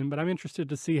question, but I'm interested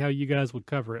to see how you guys would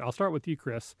cover it. I'll start with you,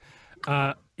 Chris.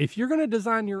 If you're going to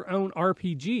design your own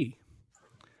RPG,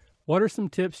 what are some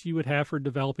tips you would have for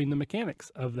developing the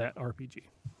mechanics of that RPG?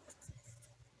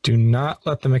 Do not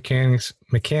let the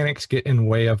mechanics get in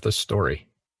way of the story.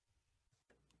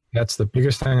 That's the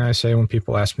biggest thing I say when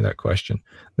people ask me that question.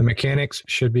 The mechanics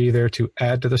should be there to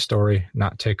add to the story,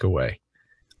 not take away.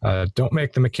 Don't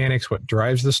make the mechanics what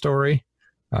drives the story.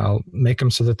 Make them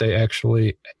so that they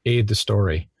actually aid the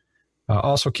story.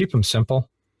 Also, keep them simple.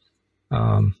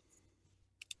 I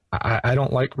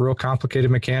don't like real complicated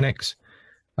mechanics.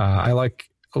 I like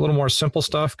a little more simple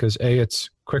stuff because A, it's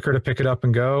quicker to pick it up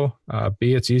and go.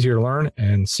 B, it's easier to learn.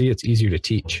 And C, it's easier to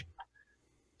teach.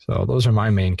 So those are my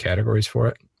main categories for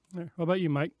it. How about you,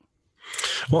 Mike?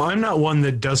 Well, I'm not one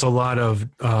that does a lot of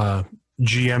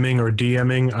GMing or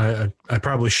DMing. I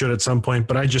probably should at some point,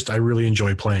 but I really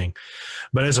enjoy playing.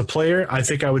 But as a player, I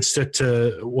think I would stick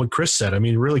to what Chris said. I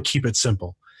mean, really keep it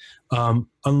simple.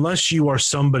 Unless you are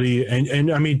somebody,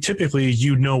 and I mean, typically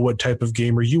you know what type of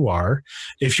gamer you are.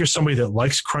 If you're somebody that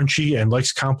likes crunchy and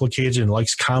likes complicated and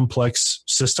likes complex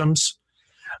systems,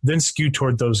 then skew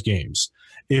toward those games.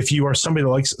 If you are somebody that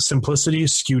likes simplicity,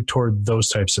 skew toward those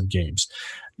types of games.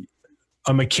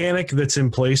 A mechanic that's in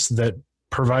place that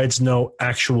provides no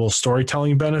actual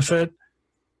storytelling benefit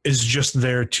is just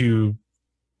there to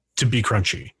be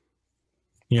crunchy.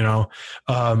 You know,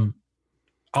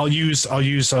 I'll use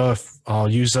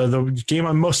the game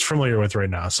I'm most familiar with right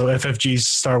now. So FFG's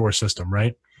Star Wars system,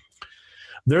 right?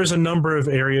 There's a number of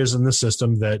areas in the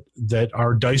system that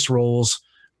are dice rolls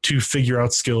to figure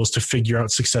out skills, to figure out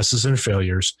successes and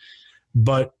failures.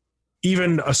 But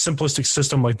even a simplistic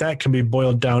system like that can be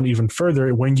boiled down even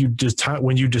further when you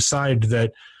decide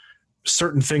that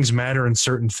certain things matter and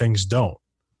certain things don't.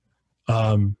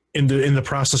 In the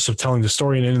process of telling the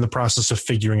story and in the process of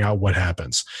figuring out what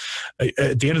happens.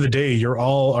 At the end of the day, you're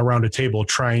all around a table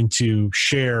trying to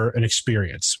share an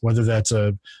experience, whether that's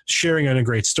sharing in a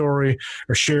great story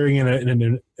or sharing in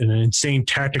an insane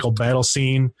tactical battle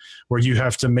scene where you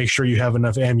have to make sure you have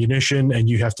enough ammunition and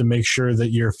you have to make sure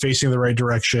that you're facing the right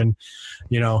direction.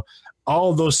 You know,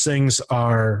 all of those things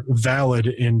are valid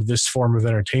in this form of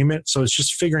entertainment. So it's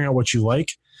just figuring out what you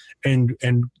like and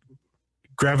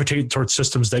gravitate towards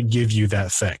systems that give you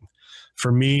that thing.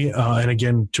 For me, and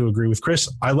again, to agree with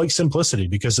Chris, I like simplicity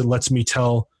because it lets me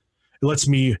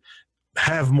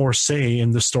have more say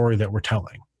in the story that we're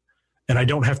telling. And I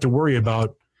don't have to worry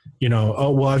about,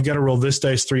 oh, well, I've got to roll this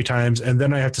dice 3 times and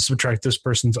then I have to subtract this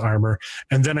person's armor.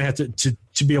 And then I have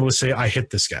to be able to say, I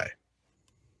hit this guy.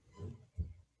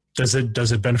 Does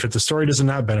it benefit the story? Does it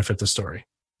not benefit the story?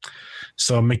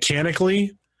 So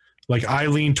mechanically, like I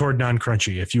lean toward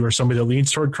non-crunchy. If you are somebody that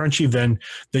leans toward crunchy, then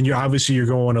you're going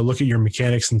to want to look at your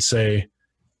mechanics and say,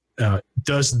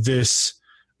 does this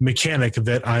mechanic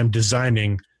that I'm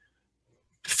designing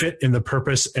fit in the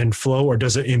purpose and flow, or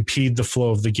does it impede the flow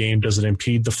of the game? Does it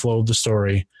impede the flow of the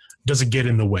story? Does it get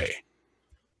in the way?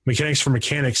 Mechanics for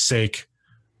mechanics' sake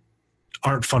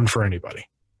aren't fun for anybody.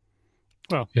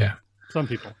 Well, yeah. Some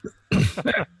people.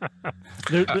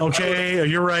 Okay,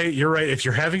 you're right. If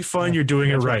you're having fun, you're doing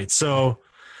it right. So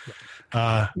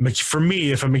for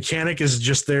me, if a mechanic is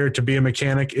just there to be a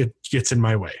mechanic, it gets in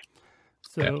my way.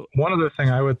 So one other thing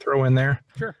I would throw in there,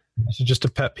 sure, this is just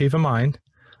a pet peeve of mine.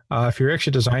 If you're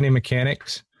actually designing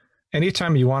mechanics,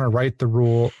 anytime you want to write the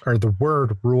rule or the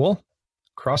word rule,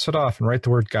 cross it off and write the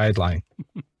word guideline.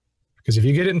 Because if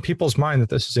you get it in people's mind that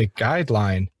this is a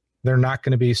guideline, they're not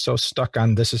going to be so stuck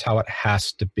on this is how it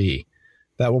has to be.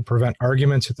 That will prevent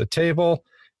arguments at the table,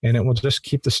 and it will just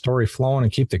keep the story flowing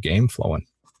and keep the game flowing.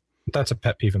 That's a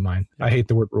pet peeve of mine. I hate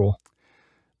the word rule.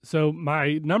 So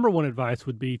my number one advice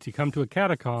would be to come to a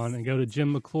catacon and go to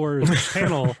Jim McClure's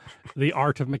panel, The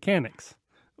Art of Mechanics,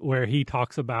 where he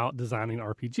talks about designing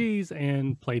RPGs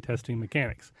and playtesting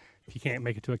mechanics. If you can't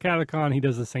make it to a catacon, he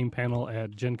does the same panel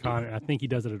at GenCon, and I think he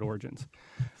does it at Origins.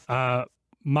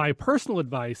 My personal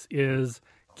advice is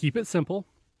keep it simple.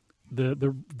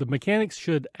 The mechanics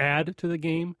should add to the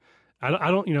game. I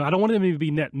don't want them to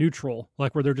be net neutral,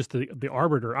 like where they're just the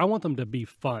arbiter. I want them to be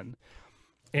fun.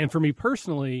 And for me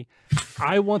personally,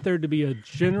 I want there to be a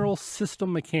general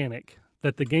system mechanic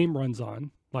that the game runs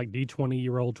on, like D20,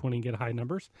 you roll 20 and get high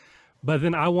numbers. But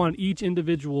then I want each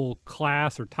individual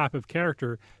class or type of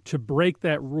character to break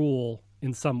that rule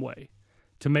in some way,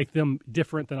 to make them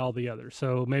different than all the others.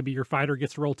 So maybe your fighter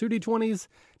gets to roll 2 D20s,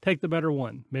 take the better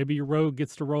one. Maybe your rogue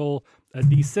gets to roll a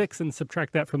D6 and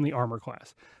subtract that from the armor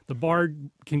class. The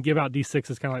bard can give out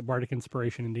D6s, kind of like bardic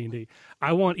inspiration in D&D.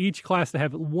 I want each class to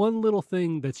have one little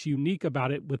thing that's unique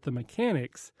about it with the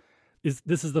mechanics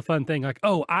this is the fun thing. Like,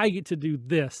 oh, I get to do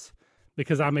this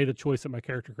because I made a choice at my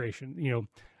character creation. You know,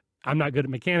 I'm not good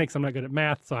at mechanics. I'm not good at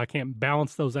math, so I can't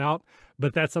balance those out.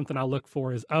 But that's something I look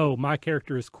for is, oh, my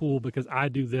character is cool because I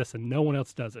do this and no one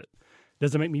else does it.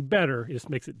 Doesn't make me better. It just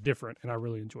makes it different. And I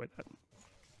really enjoy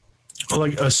that.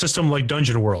 Like a system like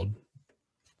Dungeon World,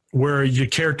 where your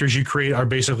characters you create are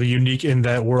basically unique in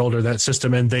that world or that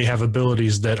system, and they have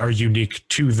abilities that are unique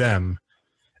to them,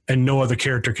 and no other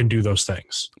character can do those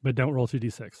things. But don't roll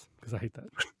 2d6 because I hate that.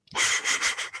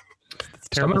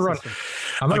 So I'm gonna run.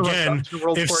 Again,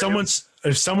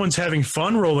 if someone's having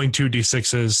fun rolling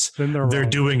 2d6s, then they're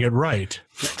doing it right.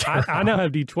 I now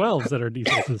have d12s that are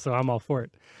d6s, so I'm all for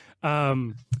it.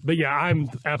 But yeah, I'm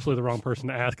absolutely the wrong person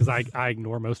to ask because I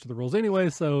ignore most of the rules anyway.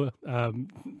 So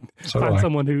find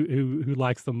someone who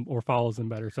likes them or follows them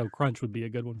better. So Crunch would be a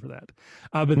good one for that.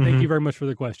 But thank you very much for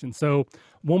the question. So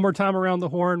one more time around the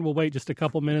horn. We'll wait just a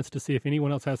couple minutes to see if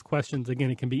anyone else has questions. Again,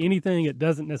 it can be anything. It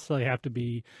doesn't necessarily have to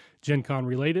be GenCon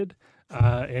related.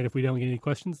 And if we don't get any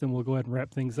questions, then we'll go ahead and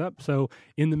wrap things up. So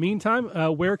in the meantime,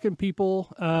 where can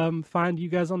people find you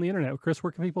guys on the internet? Chris,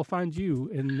 where can people find you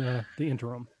in the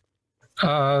interim?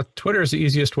 Twitter is the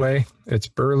easiest way. It's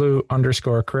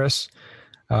Burlew_Chris,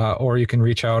 or you can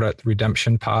reach out at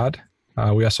Redemption Pod.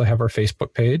 We also have our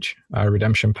Facebook page,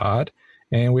 Redemption Pod,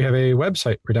 and we have a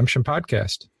website, Redemption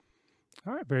Podcast.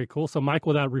 All right, very cool. So, Mike,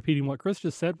 without repeating what Chris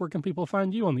just said, where can people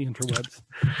find you on the interwebs?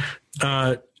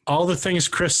 All the things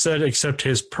Chris said except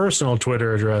his personal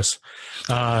Twitter address.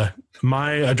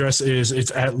 My address it's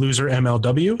at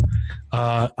losermlw.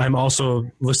 I'm also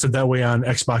listed that way on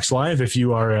Xbox Live. If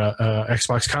you are a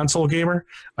Xbox console gamer,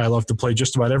 I love to play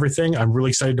just about everything. I'm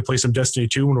really excited to play some Destiny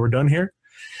 2 when we're done here.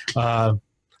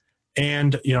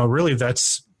 And you know, really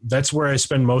that's where I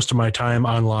spend most of my time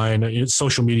online.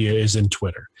 Social media is in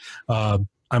Twitter.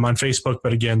 I'm on Facebook,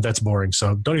 but again, that's boring.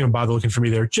 So don't even bother looking for me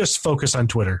there. Just focus on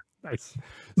Twitter. Nice.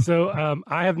 So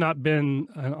I have not been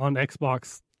on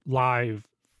Xbox Live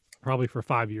probably for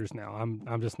 5 years now.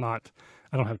 I'm just not.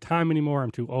 I don't have time anymore. I'm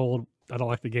too old. I don't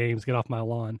like the games. Get off my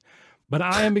lawn. But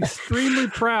I am extremely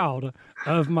proud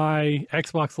of my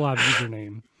Xbox Live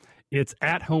username. It's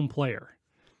 @HomePlayer,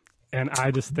 and I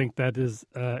just think that is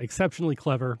exceptionally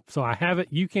clever. So I have it.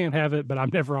 You can't have it, but I'm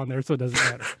never on there, so it doesn't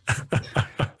matter.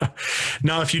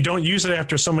 Now, if you don't use it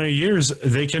after so many years,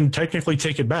 they can technically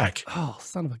take it back. Oh,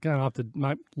 son of a gun. I'll have to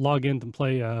log in and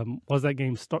play, what was that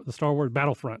game, the Star Wars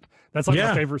Battlefront. That's like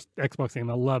my favorite Xbox game.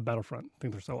 I love Battlefront. I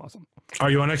think they're so awesome. Are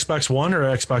you on Xbox One or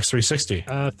Xbox 360?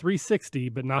 360,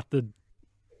 but not the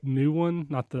new one,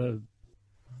 not the new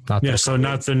Xbox. Not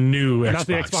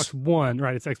the Xbox One,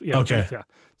 right? It's okay. Yeah.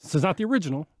 So it's not the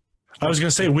original. I was going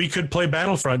to say we could play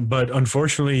Battlefront, but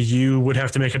unfortunately you would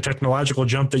have to make a technological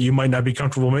jump that you might not be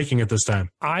comfortable making at this time.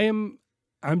 I'm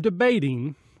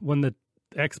debating when the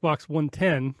Xbox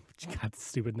 110, God,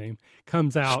 stupid name,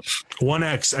 comes out.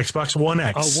 Xbox One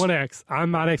X. Oh, One X. I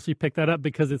might actually pick that up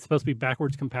because it's supposed to be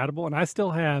backwards compatible, and I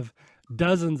still have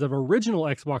dozens of original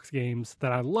Xbox games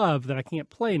that I love that I can't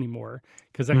play anymore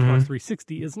because Xbox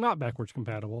 360 is not backwards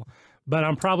compatible. But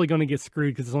I'm probably going to get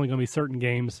screwed because it's only going to be certain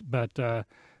games. But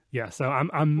yeah, so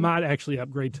I might actually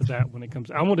upgrade to that when it comes.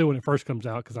 I won't do it when it first comes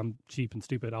out because I'm cheap and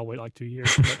stupid. I'll wait like 2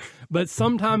 years. But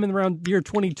sometime in around year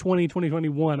 2020,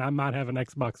 2021, I might have an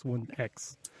Xbox One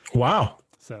X. Wow.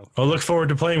 So I'll look forward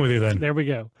to playing with you then. There we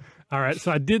go. All right. So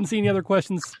I didn't see any other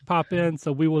questions pop in,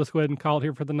 so we will just go ahead and call it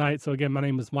here for the night. So again, my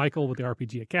name is Michael with the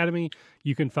RPG Academy.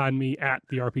 You can find me at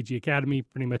the RPG Academy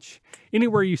pretty much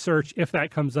anywhere you search. If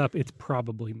that comes up, it's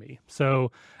probably me. So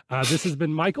this has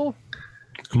been Michael.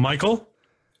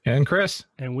 And Chris.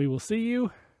 And we will see you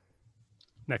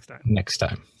next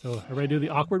time. So everybody do the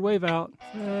awkward wave out.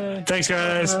 Bye. Thanks,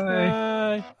 guys.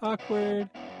 Bye. Awkward.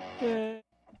 Yay.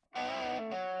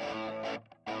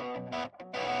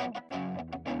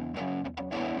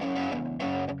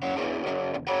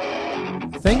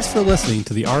 Thanks for listening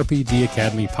to the RPG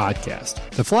Academy podcast,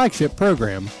 the flagship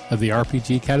program of the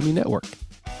RPG Academy Network.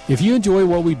 If you enjoy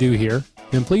what we do here,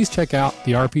 then please check out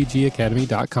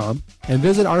therpgacademy.com and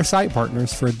visit our site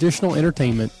partners for additional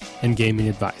entertainment and gaming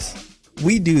advice.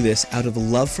 We do this out of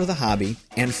love for the hobby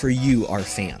and for you, our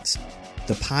fans.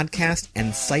 The podcast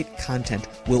and site content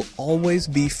will always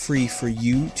be free for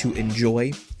you to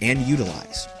enjoy and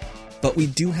utilize. But we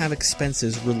do have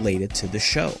expenses related to the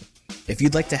show. If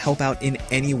you'd like to help out in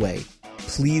any way,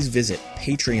 please visit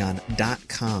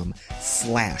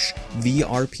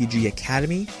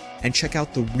patreon.com/therpgacademy and check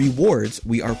out the rewards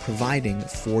we are providing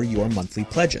for your monthly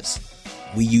pledges.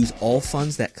 We use all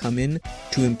funds that come in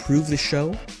to improve the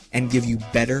show and give you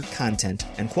better content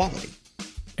and quality.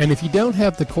 And if you don't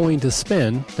have the coin to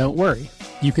spend, don't worry.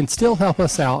 you can still help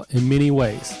us out in many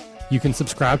ways. You can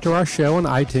subscribe to our show on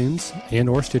iTunes and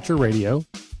or Stitcher Radio.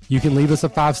 You can leave us a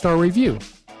 5-star review.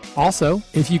 Also,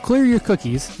 if you clear your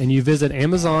cookies and you visit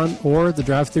Amazon or the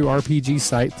Drive-Thru RPG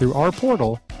site through our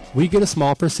portal, we get a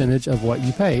small percentage of what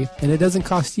you pay, and it doesn't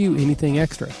cost you anything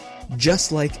extra.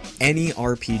 Just like any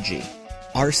RPG,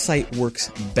 our site works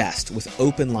best with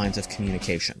open lines of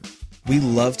communication. We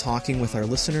love talking with our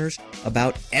listeners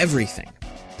about everything.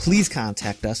 Please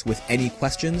contact us with any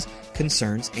questions,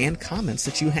 concerns, and comments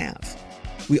that you have.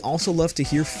 We also love to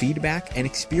hear feedback and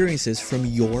experiences from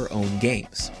your own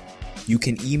games. You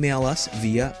can email us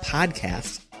via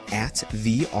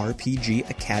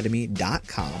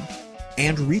podcast@therpgacademy.com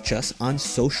and reach us on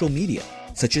social media,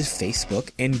 such as Facebook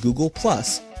and Google+,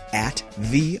 at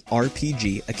The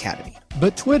RPG Academy.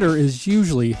 But Twitter is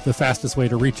usually the fastest way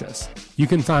to reach us. You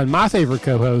can find my favorite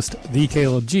co-host, The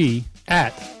Caleb G,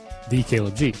 at The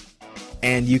Caleb G.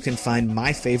 And you can find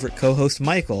my favorite co-host,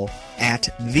 Michael, at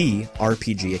The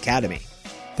RPG Academy.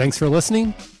 Thanks for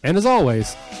listening, and as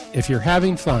always, if you're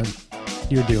having fun,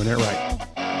 you're doing it right.